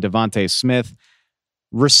 Brown and Devontae Smith.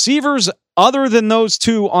 Receivers other than those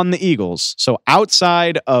two on the Eagles, so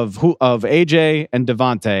outside of A.J. and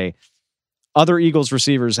Devontae, other Eagles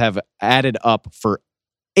receivers have added up for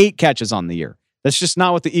 8 catches on the year. That's just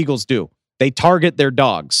not what the Eagles do. They target their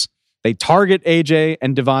dogs. They target AJ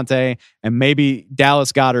and Devontae, and maybe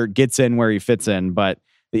Dallas Goedert gets in where he fits in, but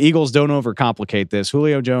the Eagles don't overcomplicate this.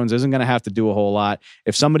 Julio Jones isn't going to have to do a whole lot.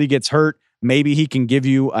 If somebody gets hurt, maybe he can give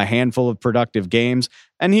you a handful of productive games,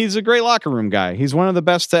 and he's a great locker room guy. He's one of the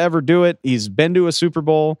best to ever do it. He's been to a Super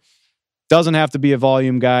Bowl. Doesn't have to be a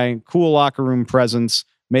volume guy. Cool locker room presence.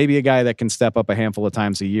 Maybe a guy that can step up a handful of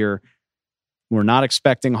times a year. We're not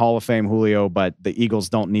expecting Hall of Fame Julio, but the Eagles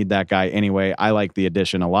don't need that guy anyway. I like the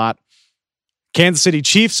addition a lot. Kansas City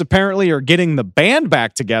Chiefs apparently are getting the band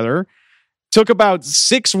back together. Took about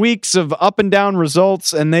 6 weeks of up and down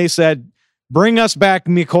results, and they said, bring us back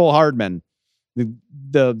Mecole Hardman.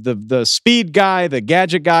 The speed guy, the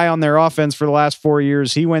gadget guy on their offense for the last 4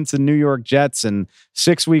 years. He went to the New York Jets, and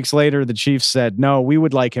 6 weeks later, the Chiefs said, no, we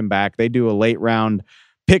would like him back. They do a late round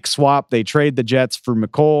pick swap. They trade the Jets for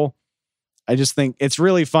Mecole. I just think it's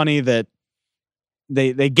really funny that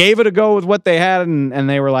they gave it a go with what they had, and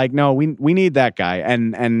they were like, no, we need that guy.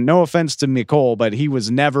 And no offense to Mecole, but he was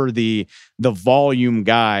never the volume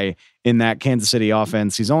guy in that Kansas City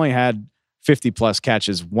offense. He's only had 50-plus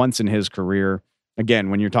catches once in his career. Again,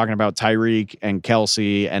 when you're talking about Tyreek and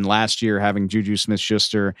Kelsey and last year having Juju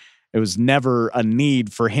Smith-Schuster, it was never a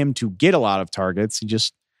need for him to get a lot of targets.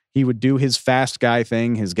 He would do his fast guy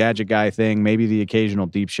thing, his gadget guy thing, maybe the occasional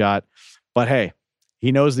deep shot. But hey,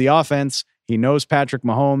 he knows the offense. He knows Patrick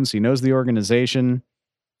Mahomes. He knows the organization.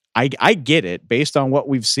 I get it based on what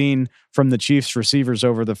we've seen from the Chiefs receivers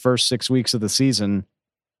over the first 6 weeks of the season.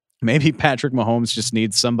 Maybe Patrick Mahomes just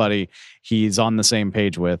needs somebody he's on the same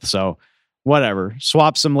page with. So whatever,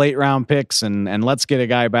 swap some late round picks and let's get a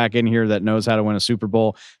guy back in here that knows how to win a Super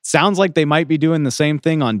Bowl. Sounds like they might be doing the same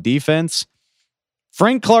thing on defense.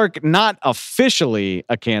 Frank Clark, not officially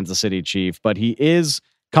a Kansas City Chief, but he is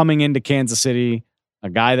coming into Kansas City, a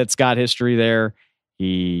guy that's got history there.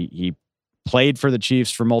 He played for the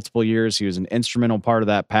Chiefs for multiple years. He was an instrumental part of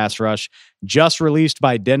that pass rush, just released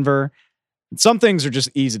by Denver. Some things are just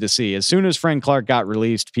easy to see. As soon as Frank Clark got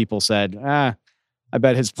released, people said, I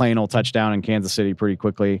bet his plane will touch down in Kansas City pretty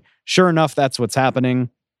quickly. Sure enough, that's what's happening.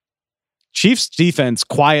 Chiefs defense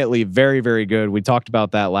quietly very, very good. We talked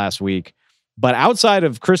about that last week. But outside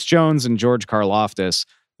of Chris Jones and George Karlaftis,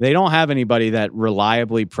 they don't have anybody that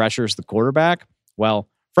reliably pressures the quarterback. Well,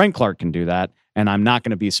 Frank Clark can do that, and I'm not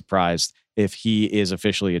going to be surprised if he is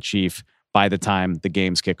officially a Chief by the time the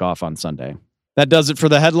games kick off on Sunday. That does it for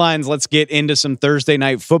the headlines. Let's get into some Thursday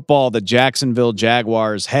night football. The Jacksonville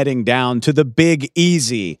Jaguars heading down to the Big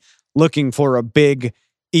Easy, looking for a big,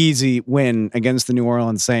 easy win against the New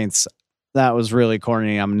Orleans Saints. That was really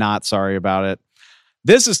corny. I'm not sorry about it.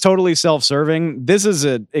 This is totally self-serving. This is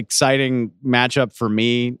an exciting matchup for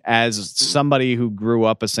me as somebody who grew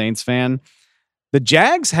up a Saints fan. The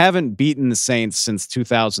Jags haven't beaten the Saints since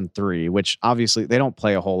 2003, which obviously they don't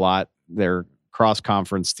play a whole lot. They're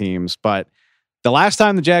cross-conference teams, but the last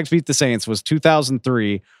time the Jags beat the Saints was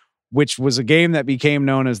 2003, which was a game that became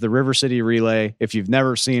known as the River City Relay. If you've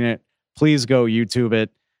never seen it, please go YouTube it.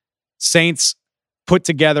 Saints put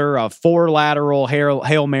together a 4 lateral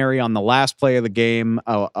Hail Mary on the last play of the game,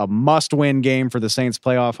 a must-win game for the Saints'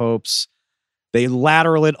 playoff hopes. They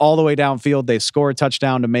lateral it all the way downfield. They score a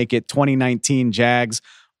touchdown to make it 2019 Jags.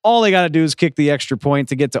 All they got to do is kick the extra point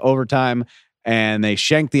to get to overtime, and they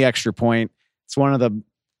shank the extra point. It's one of the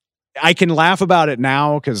I can laugh about it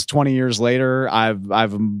now because 20 years later,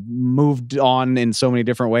 I've moved on in so many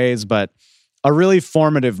different ways, but a really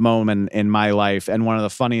formative moment in my life and one of the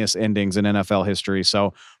funniest endings in NFL history.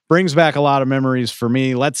 So brings back a lot of memories for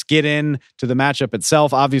me. Let's get into the matchup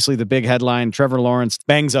itself. Obviously, the big headline, Trevor Lawrence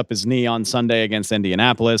bangs up his knee on Sunday against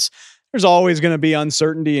Indianapolis. There's always going to be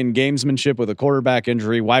uncertainty in gamesmanship with a quarterback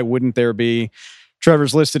injury. Why wouldn't there be?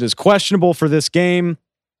 Trevor's listed as questionable for this game.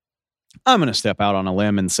 I'm going to step out on a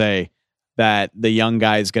limb and say that the young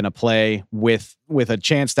guy is going to play with a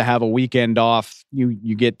chance to have a weekend off.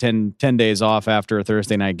 You get 10 days off after a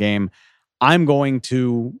Thursday night game. I'm going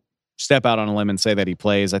to step out on a limb and say that he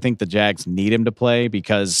plays. I think the Jags need him to play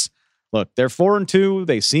because, look, they're 4-2.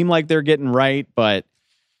 They seem like they're getting right, but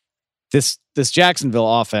this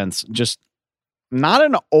Jacksonville offense just not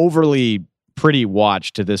an overly pretty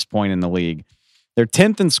watch to this point in the league. They're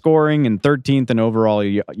 10th in scoring and 13th in overall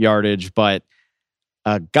yardage, but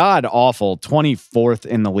a god-awful 24th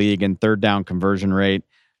in the league in third down conversion rate.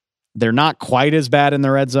 They're not quite as bad in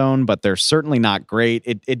the red zone, but they're certainly not great.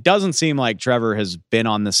 It doesn't seem like Trevor has been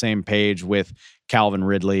on the same page with Calvin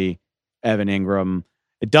Ridley, Evan Ingram.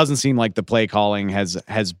 It doesn't seem like the play calling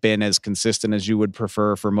has been as consistent as you would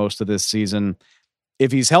prefer for most of this season.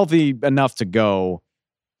 If he's healthy enough to go,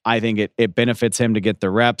 I think it benefits him to get the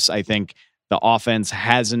reps. I think the offense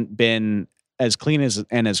hasn't been as clean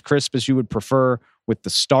and as crisp as you would prefer with the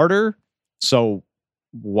starter. So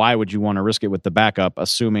why would you want to risk it with the backup,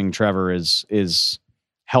 assuming Trevor is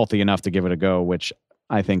healthy enough to give it a go, which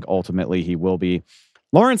I think ultimately he will be.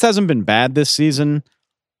 Lawrence hasn't been bad this season,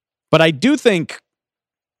 but I do think,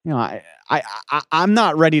 I'm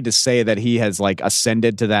not ready to say that he has like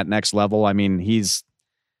ascended to that next level. I mean, he's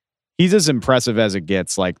as impressive as it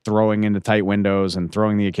gets, like throwing into tight windows and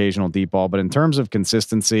throwing the occasional deep ball. But in terms of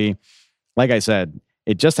consistency, like I said,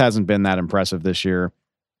 it just hasn't been that impressive this year.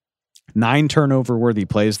 9 turnover worthy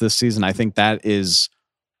plays this season. I think that is,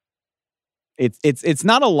 it's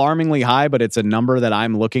not alarmingly high, but it's a number that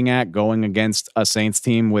I'm looking at going against a Saints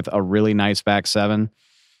team with a really nice back seven.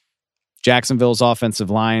 Jacksonville's offensive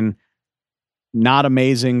line, not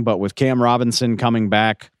amazing, but with Cam Robinson coming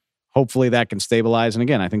back, hopefully that can stabilize. And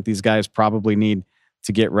again, I think these guys probably need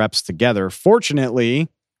to get reps together. Fortunately,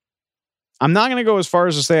 I'm not going to go as far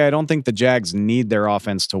as to say I don't think the Jags need their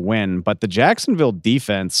offense to win, but the Jacksonville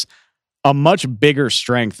defense, a much bigger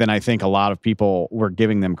strength than I think a lot of people were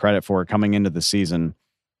giving them credit for coming into the season.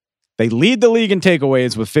 They lead the league in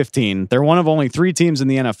takeaways with 15. They're one of only 3 teams in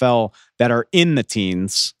the NFL that are in the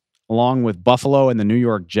teens, along with Buffalo and the New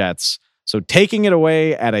York Jets. So taking it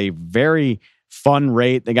away at a very fun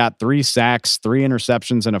rate. They got 3 sacks, 3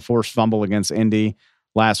 interceptions, and a forced fumble against Indy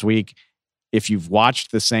last week. If you've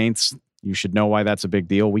watched the Saints, you should know why that's a big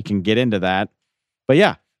deal. We can get into that. But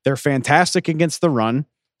yeah, they're fantastic against the run.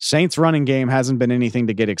 Saints running game hasn't been anything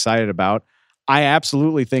to get excited about. I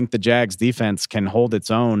absolutely think the Jags defense can hold its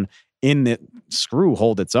own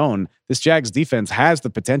hold its own. This Jags defense has the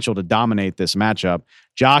potential to dominate this matchup.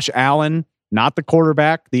 Josh Allen, not the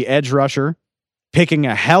quarterback, the edge rusher, picking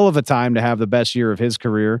a hell of a time to have the best year of his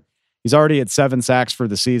career. He's already at 7 sacks for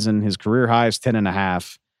the season. His career high is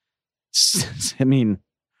 10.5. I mean,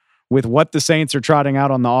 with what the Saints are trotting out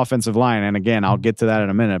on the offensive line, and again, I'll get to that in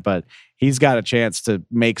a minute, but he's got a chance to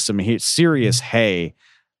make some serious hay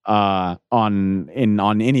on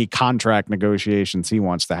any contract negotiations he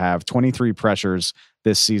wants to have. 23 pressures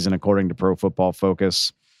this season, according to Pro Football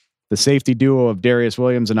Focus. The safety duo of Darius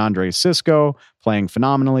Williams and Andre Sisco playing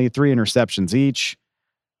phenomenally, 3 interceptions each.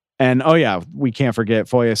 And oh yeah, we can't forget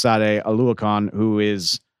Foyesade Oluokun, who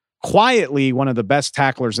is quietly one of the best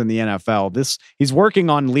tacklers in the NFL. He's working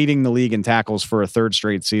on leading the league in tackles for a 3rd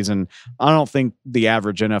straight season. I don't think the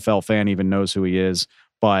average NFL fan even knows who he is,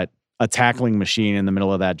 but a tackling machine in the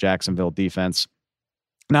middle of that Jacksonville defense.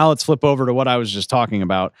 Now let's flip over to what I was just talking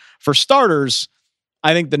about. For starters,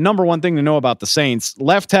 I think the number one thing to know about the Saints,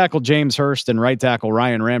 left tackle James Hurst and right tackle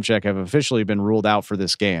Ryan Ramczyk have officially been ruled out for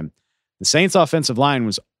this game. The Saints offensive line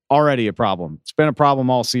was already a problem. It's been a problem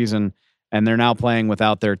all season, and they're now playing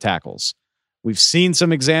without their tackles. We've seen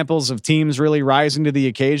some examples of teams really rising to the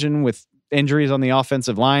occasion with injuries on the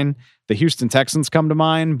offensive line. The Houston Texans come to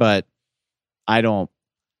mind, but I don't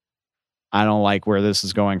like where this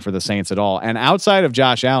is going for the Saints at all. And outside of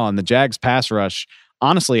Josh Allen, the Jags pass rush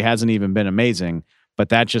honestly hasn't even been amazing, but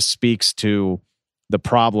that just speaks to the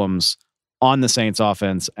problems on the Saints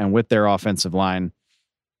offense and with their offensive line.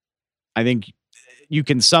 I think you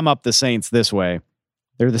can sum up the Saints this way.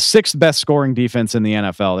 They're the 6th best scoring defense in the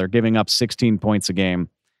NFL. They're giving up 16 points a game.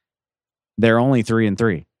 They're only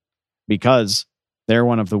 3-3 because they're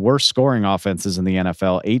one of the worst scoring offenses in the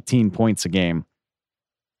NFL, 18 points a game.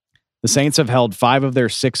 The Saints have held 5 of their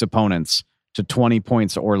 6 opponents to 20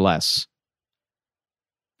 points or less.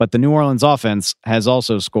 But the New Orleans offense has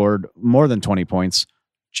also scored more than 20 points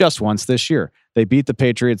just once this year. They beat the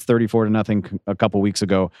Patriots 34-0 a couple weeks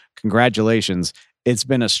ago. Congratulations. It's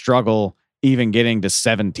been a struggle even getting to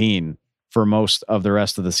 17 for most of the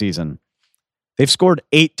rest of the season. They've scored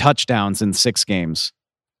 8 touchdowns in 6 games.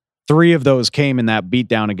 3 of those came in that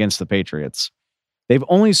beatdown against the Patriots. They've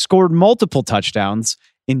only scored multiple touchdowns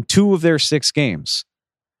in 2 of their 6 games.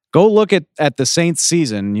 Go look at the Saints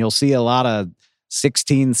season. You'll see a lot of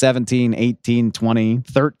 16, 17, 18, 20,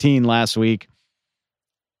 13 last week.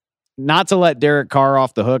 Not to let Derek Carr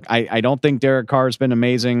off the hook. I don't think Derek Carr has been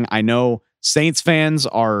amazing. I know Saints fans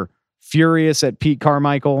are furious at Pete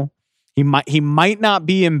Carmichael. He might not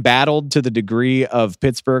be embattled to the degree of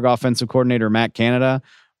Pittsburgh offensive coordinator Matt Canada,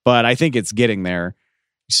 but I think it's getting there.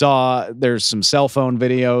 You saw there's some cell phone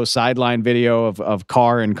video, sideline video of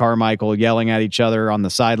Carr and Carmichael yelling at each other on the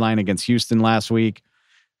sideline against Houston last week.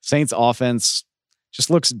 Saints offense just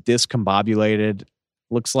looks discombobulated.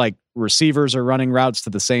 Looks like receivers are running routes to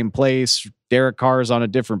the same place. Derek Carr is on a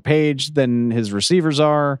different page than his receivers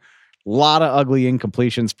are. A lot of ugly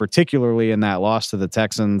incompletions, particularly in that loss to the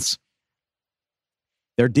Texans.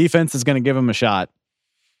 Their defense is going to give them a shot.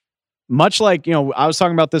 Much like, I was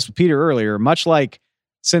talking about this with Peter earlier, much like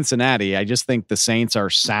Cincinnati, I just think the Saints are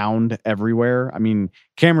sound everywhere. I mean,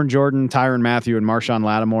 Cameron Jordan, Tyrann Mathieu, and Marshawn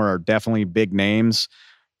Lattimore are definitely big names,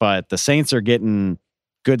 but the Saints are getting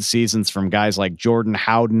good seasons from guys like Jordan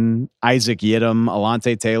Howden, Isaac Yiadom,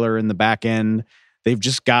 Alontae Taylor in the back end. They've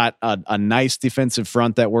just got a nice defensive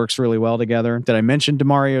front that works really well together. Did I mention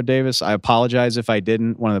Demario Davis? I apologize if I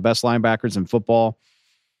didn't. One of the best linebackers in football.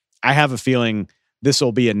 I have a feeling this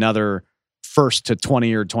will be another first to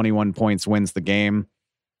 20 or 21 points wins the game.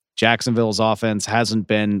 Jacksonville's offense hasn't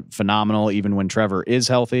been phenomenal even when Trevor is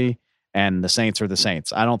healthy, and the Saints are the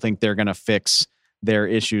Saints. I don't think they're going to fix their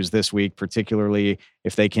issues this week, particularly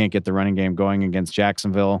if they can't get the running game going against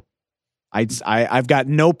Jacksonville. I've got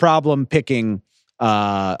no problem picking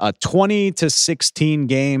a 20-16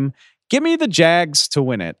 game. Give me the Jags to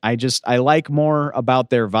win it. I like more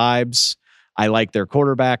about their vibes. I like their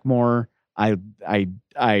quarterback more. I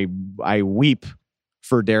weep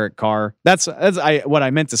for Derek Carr. That's what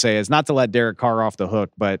I meant to say is not to let Derek Carr off the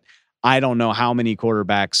hook, but I don't know how many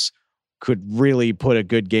quarterbacks could really put a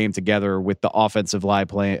good game together with the offensive line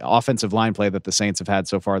play that the Saints have had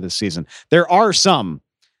so far this season. There are some.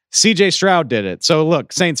 CJ Stroud did it. So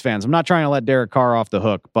look, Saints fans, I'm not trying to let Derek Carr off the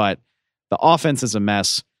hook, but the offense is a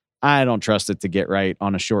mess. I don't trust it to get right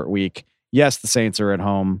on a short week. Yes, the Saints are at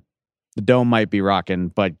home. The dome might be rocking,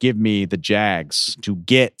 but give me the Jags to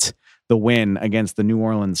get the win against the New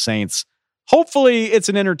Orleans Saints. Hopefully it's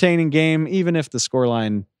an entertaining game, even if the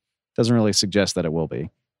scoreline doesn't really suggest that it will be.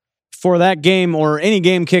 Before that game or any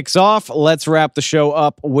game kicks off, let's wrap the show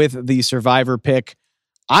up with the Survivor pick.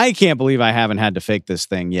 I can't believe I haven't had to fake this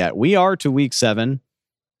thing yet. We are to week 7,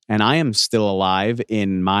 and I am still alive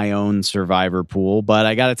in my own Survivor pool. But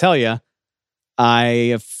I got to tell you, I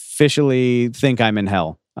officially think I'm in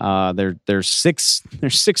hell. There's six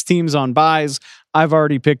teams on buys. I've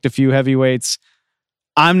already picked a few heavyweights.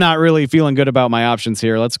 I'm not really feeling good about my options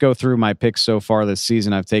here. Let's go through my picks so far this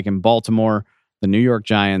season. I've taken Baltimore, the New York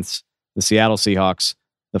Giants, the Seattle Seahawks,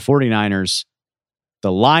 the 49ers,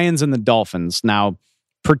 the Lions, and the Dolphins. Now,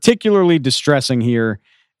 particularly distressing here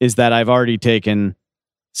is that I've already taken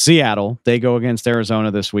Seattle. They go against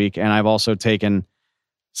Arizona this week. And I've also taken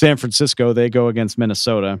San Francisco. They go against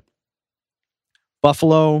Minnesota.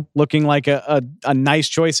 Buffalo looking like a nice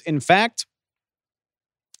choice. In fact,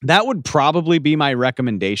 that would probably be my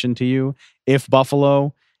recommendation to you. If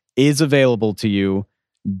Buffalo is available to you,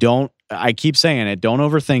 I keep saying it, don't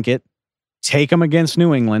overthink it. Take them against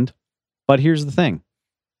New England. But here's the thing.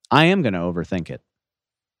 I am going to overthink it.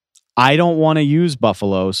 I don't want to use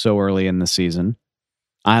Buffalo so early in the season.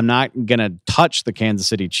 I'm not going to touch the Kansas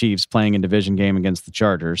City Chiefs playing a division game against the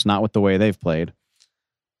Chargers, not with the way they've played.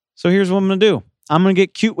 So here's what I'm going to do. I'm going to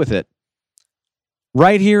get cute with it.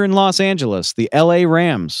 Right here in Los Angeles, the LA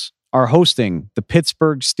Rams are hosting the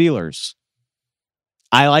Pittsburgh Steelers.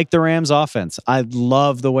 I like the Rams offense. I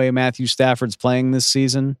love the way Matthew Stafford's playing this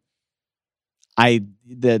season.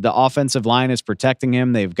 The offensive line is protecting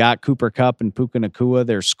him. They've got Cooper Kupp and Puka Nacua.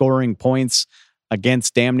 They're scoring points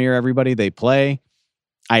against damn near everybody they play.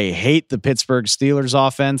 I hate the Pittsburgh Steelers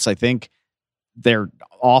offense. I think they're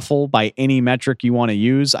awful by any metric you want to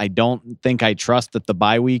use. I don't think I trust that the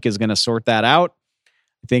bye week is going to sort that out.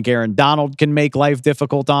 I think Aaron Donald can make life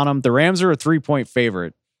difficult on them. The Rams are a 3-point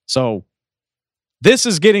favorite. So this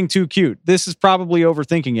is getting too cute. This is probably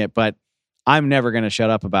overthinking it, but I'm never going to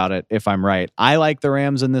shut up about it if I'm right. I like the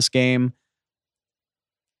Rams in this game.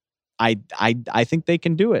 I think they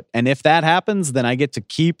can do it. And if that happens, then I get to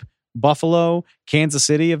keep Buffalo, Kansas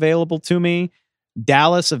City available to me.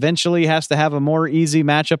 Dallas eventually has to have a more easy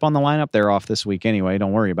matchup on the lineup. They're off this week anyway.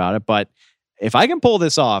 Don't worry about it. But if I can pull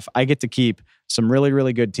this off, I get to keep some really,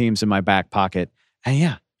 really good teams in my back pocket. And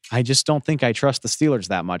yeah, I just don't think I trust the Steelers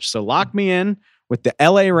that much. So lock me in with the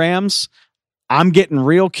LA Rams. I'm getting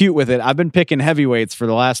real cute with it. I've been picking heavyweights for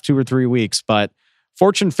the last 2 or 3 weeks, but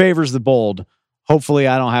fortune favors the bold. Hopefully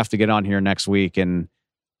I don't have to get on here next week and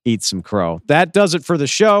eat some crow. That does it for the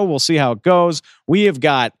show. We'll see how it goes. We have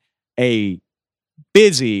got a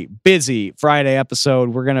busy Friday episode.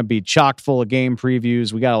 We're going to be chock full of game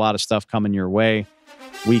previews. We got a lot of stuff coming your way.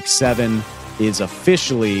 Week 7 is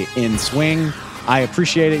officially in swing. I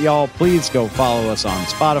appreciate it, y'all. Please go follow us on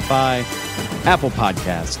Spotify, Apple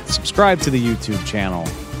Podcasts, subscribe to the YouTube channel.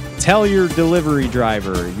 Tell your delivery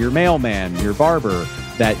driver, your mailman, your barber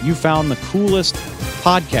that you found the coolest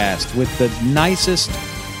podcast with the nicest,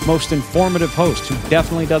 most informative host who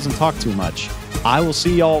definitely doesn't talk too much. I will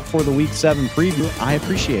see y'all for the Week 7 preview. I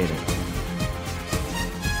appreciate it.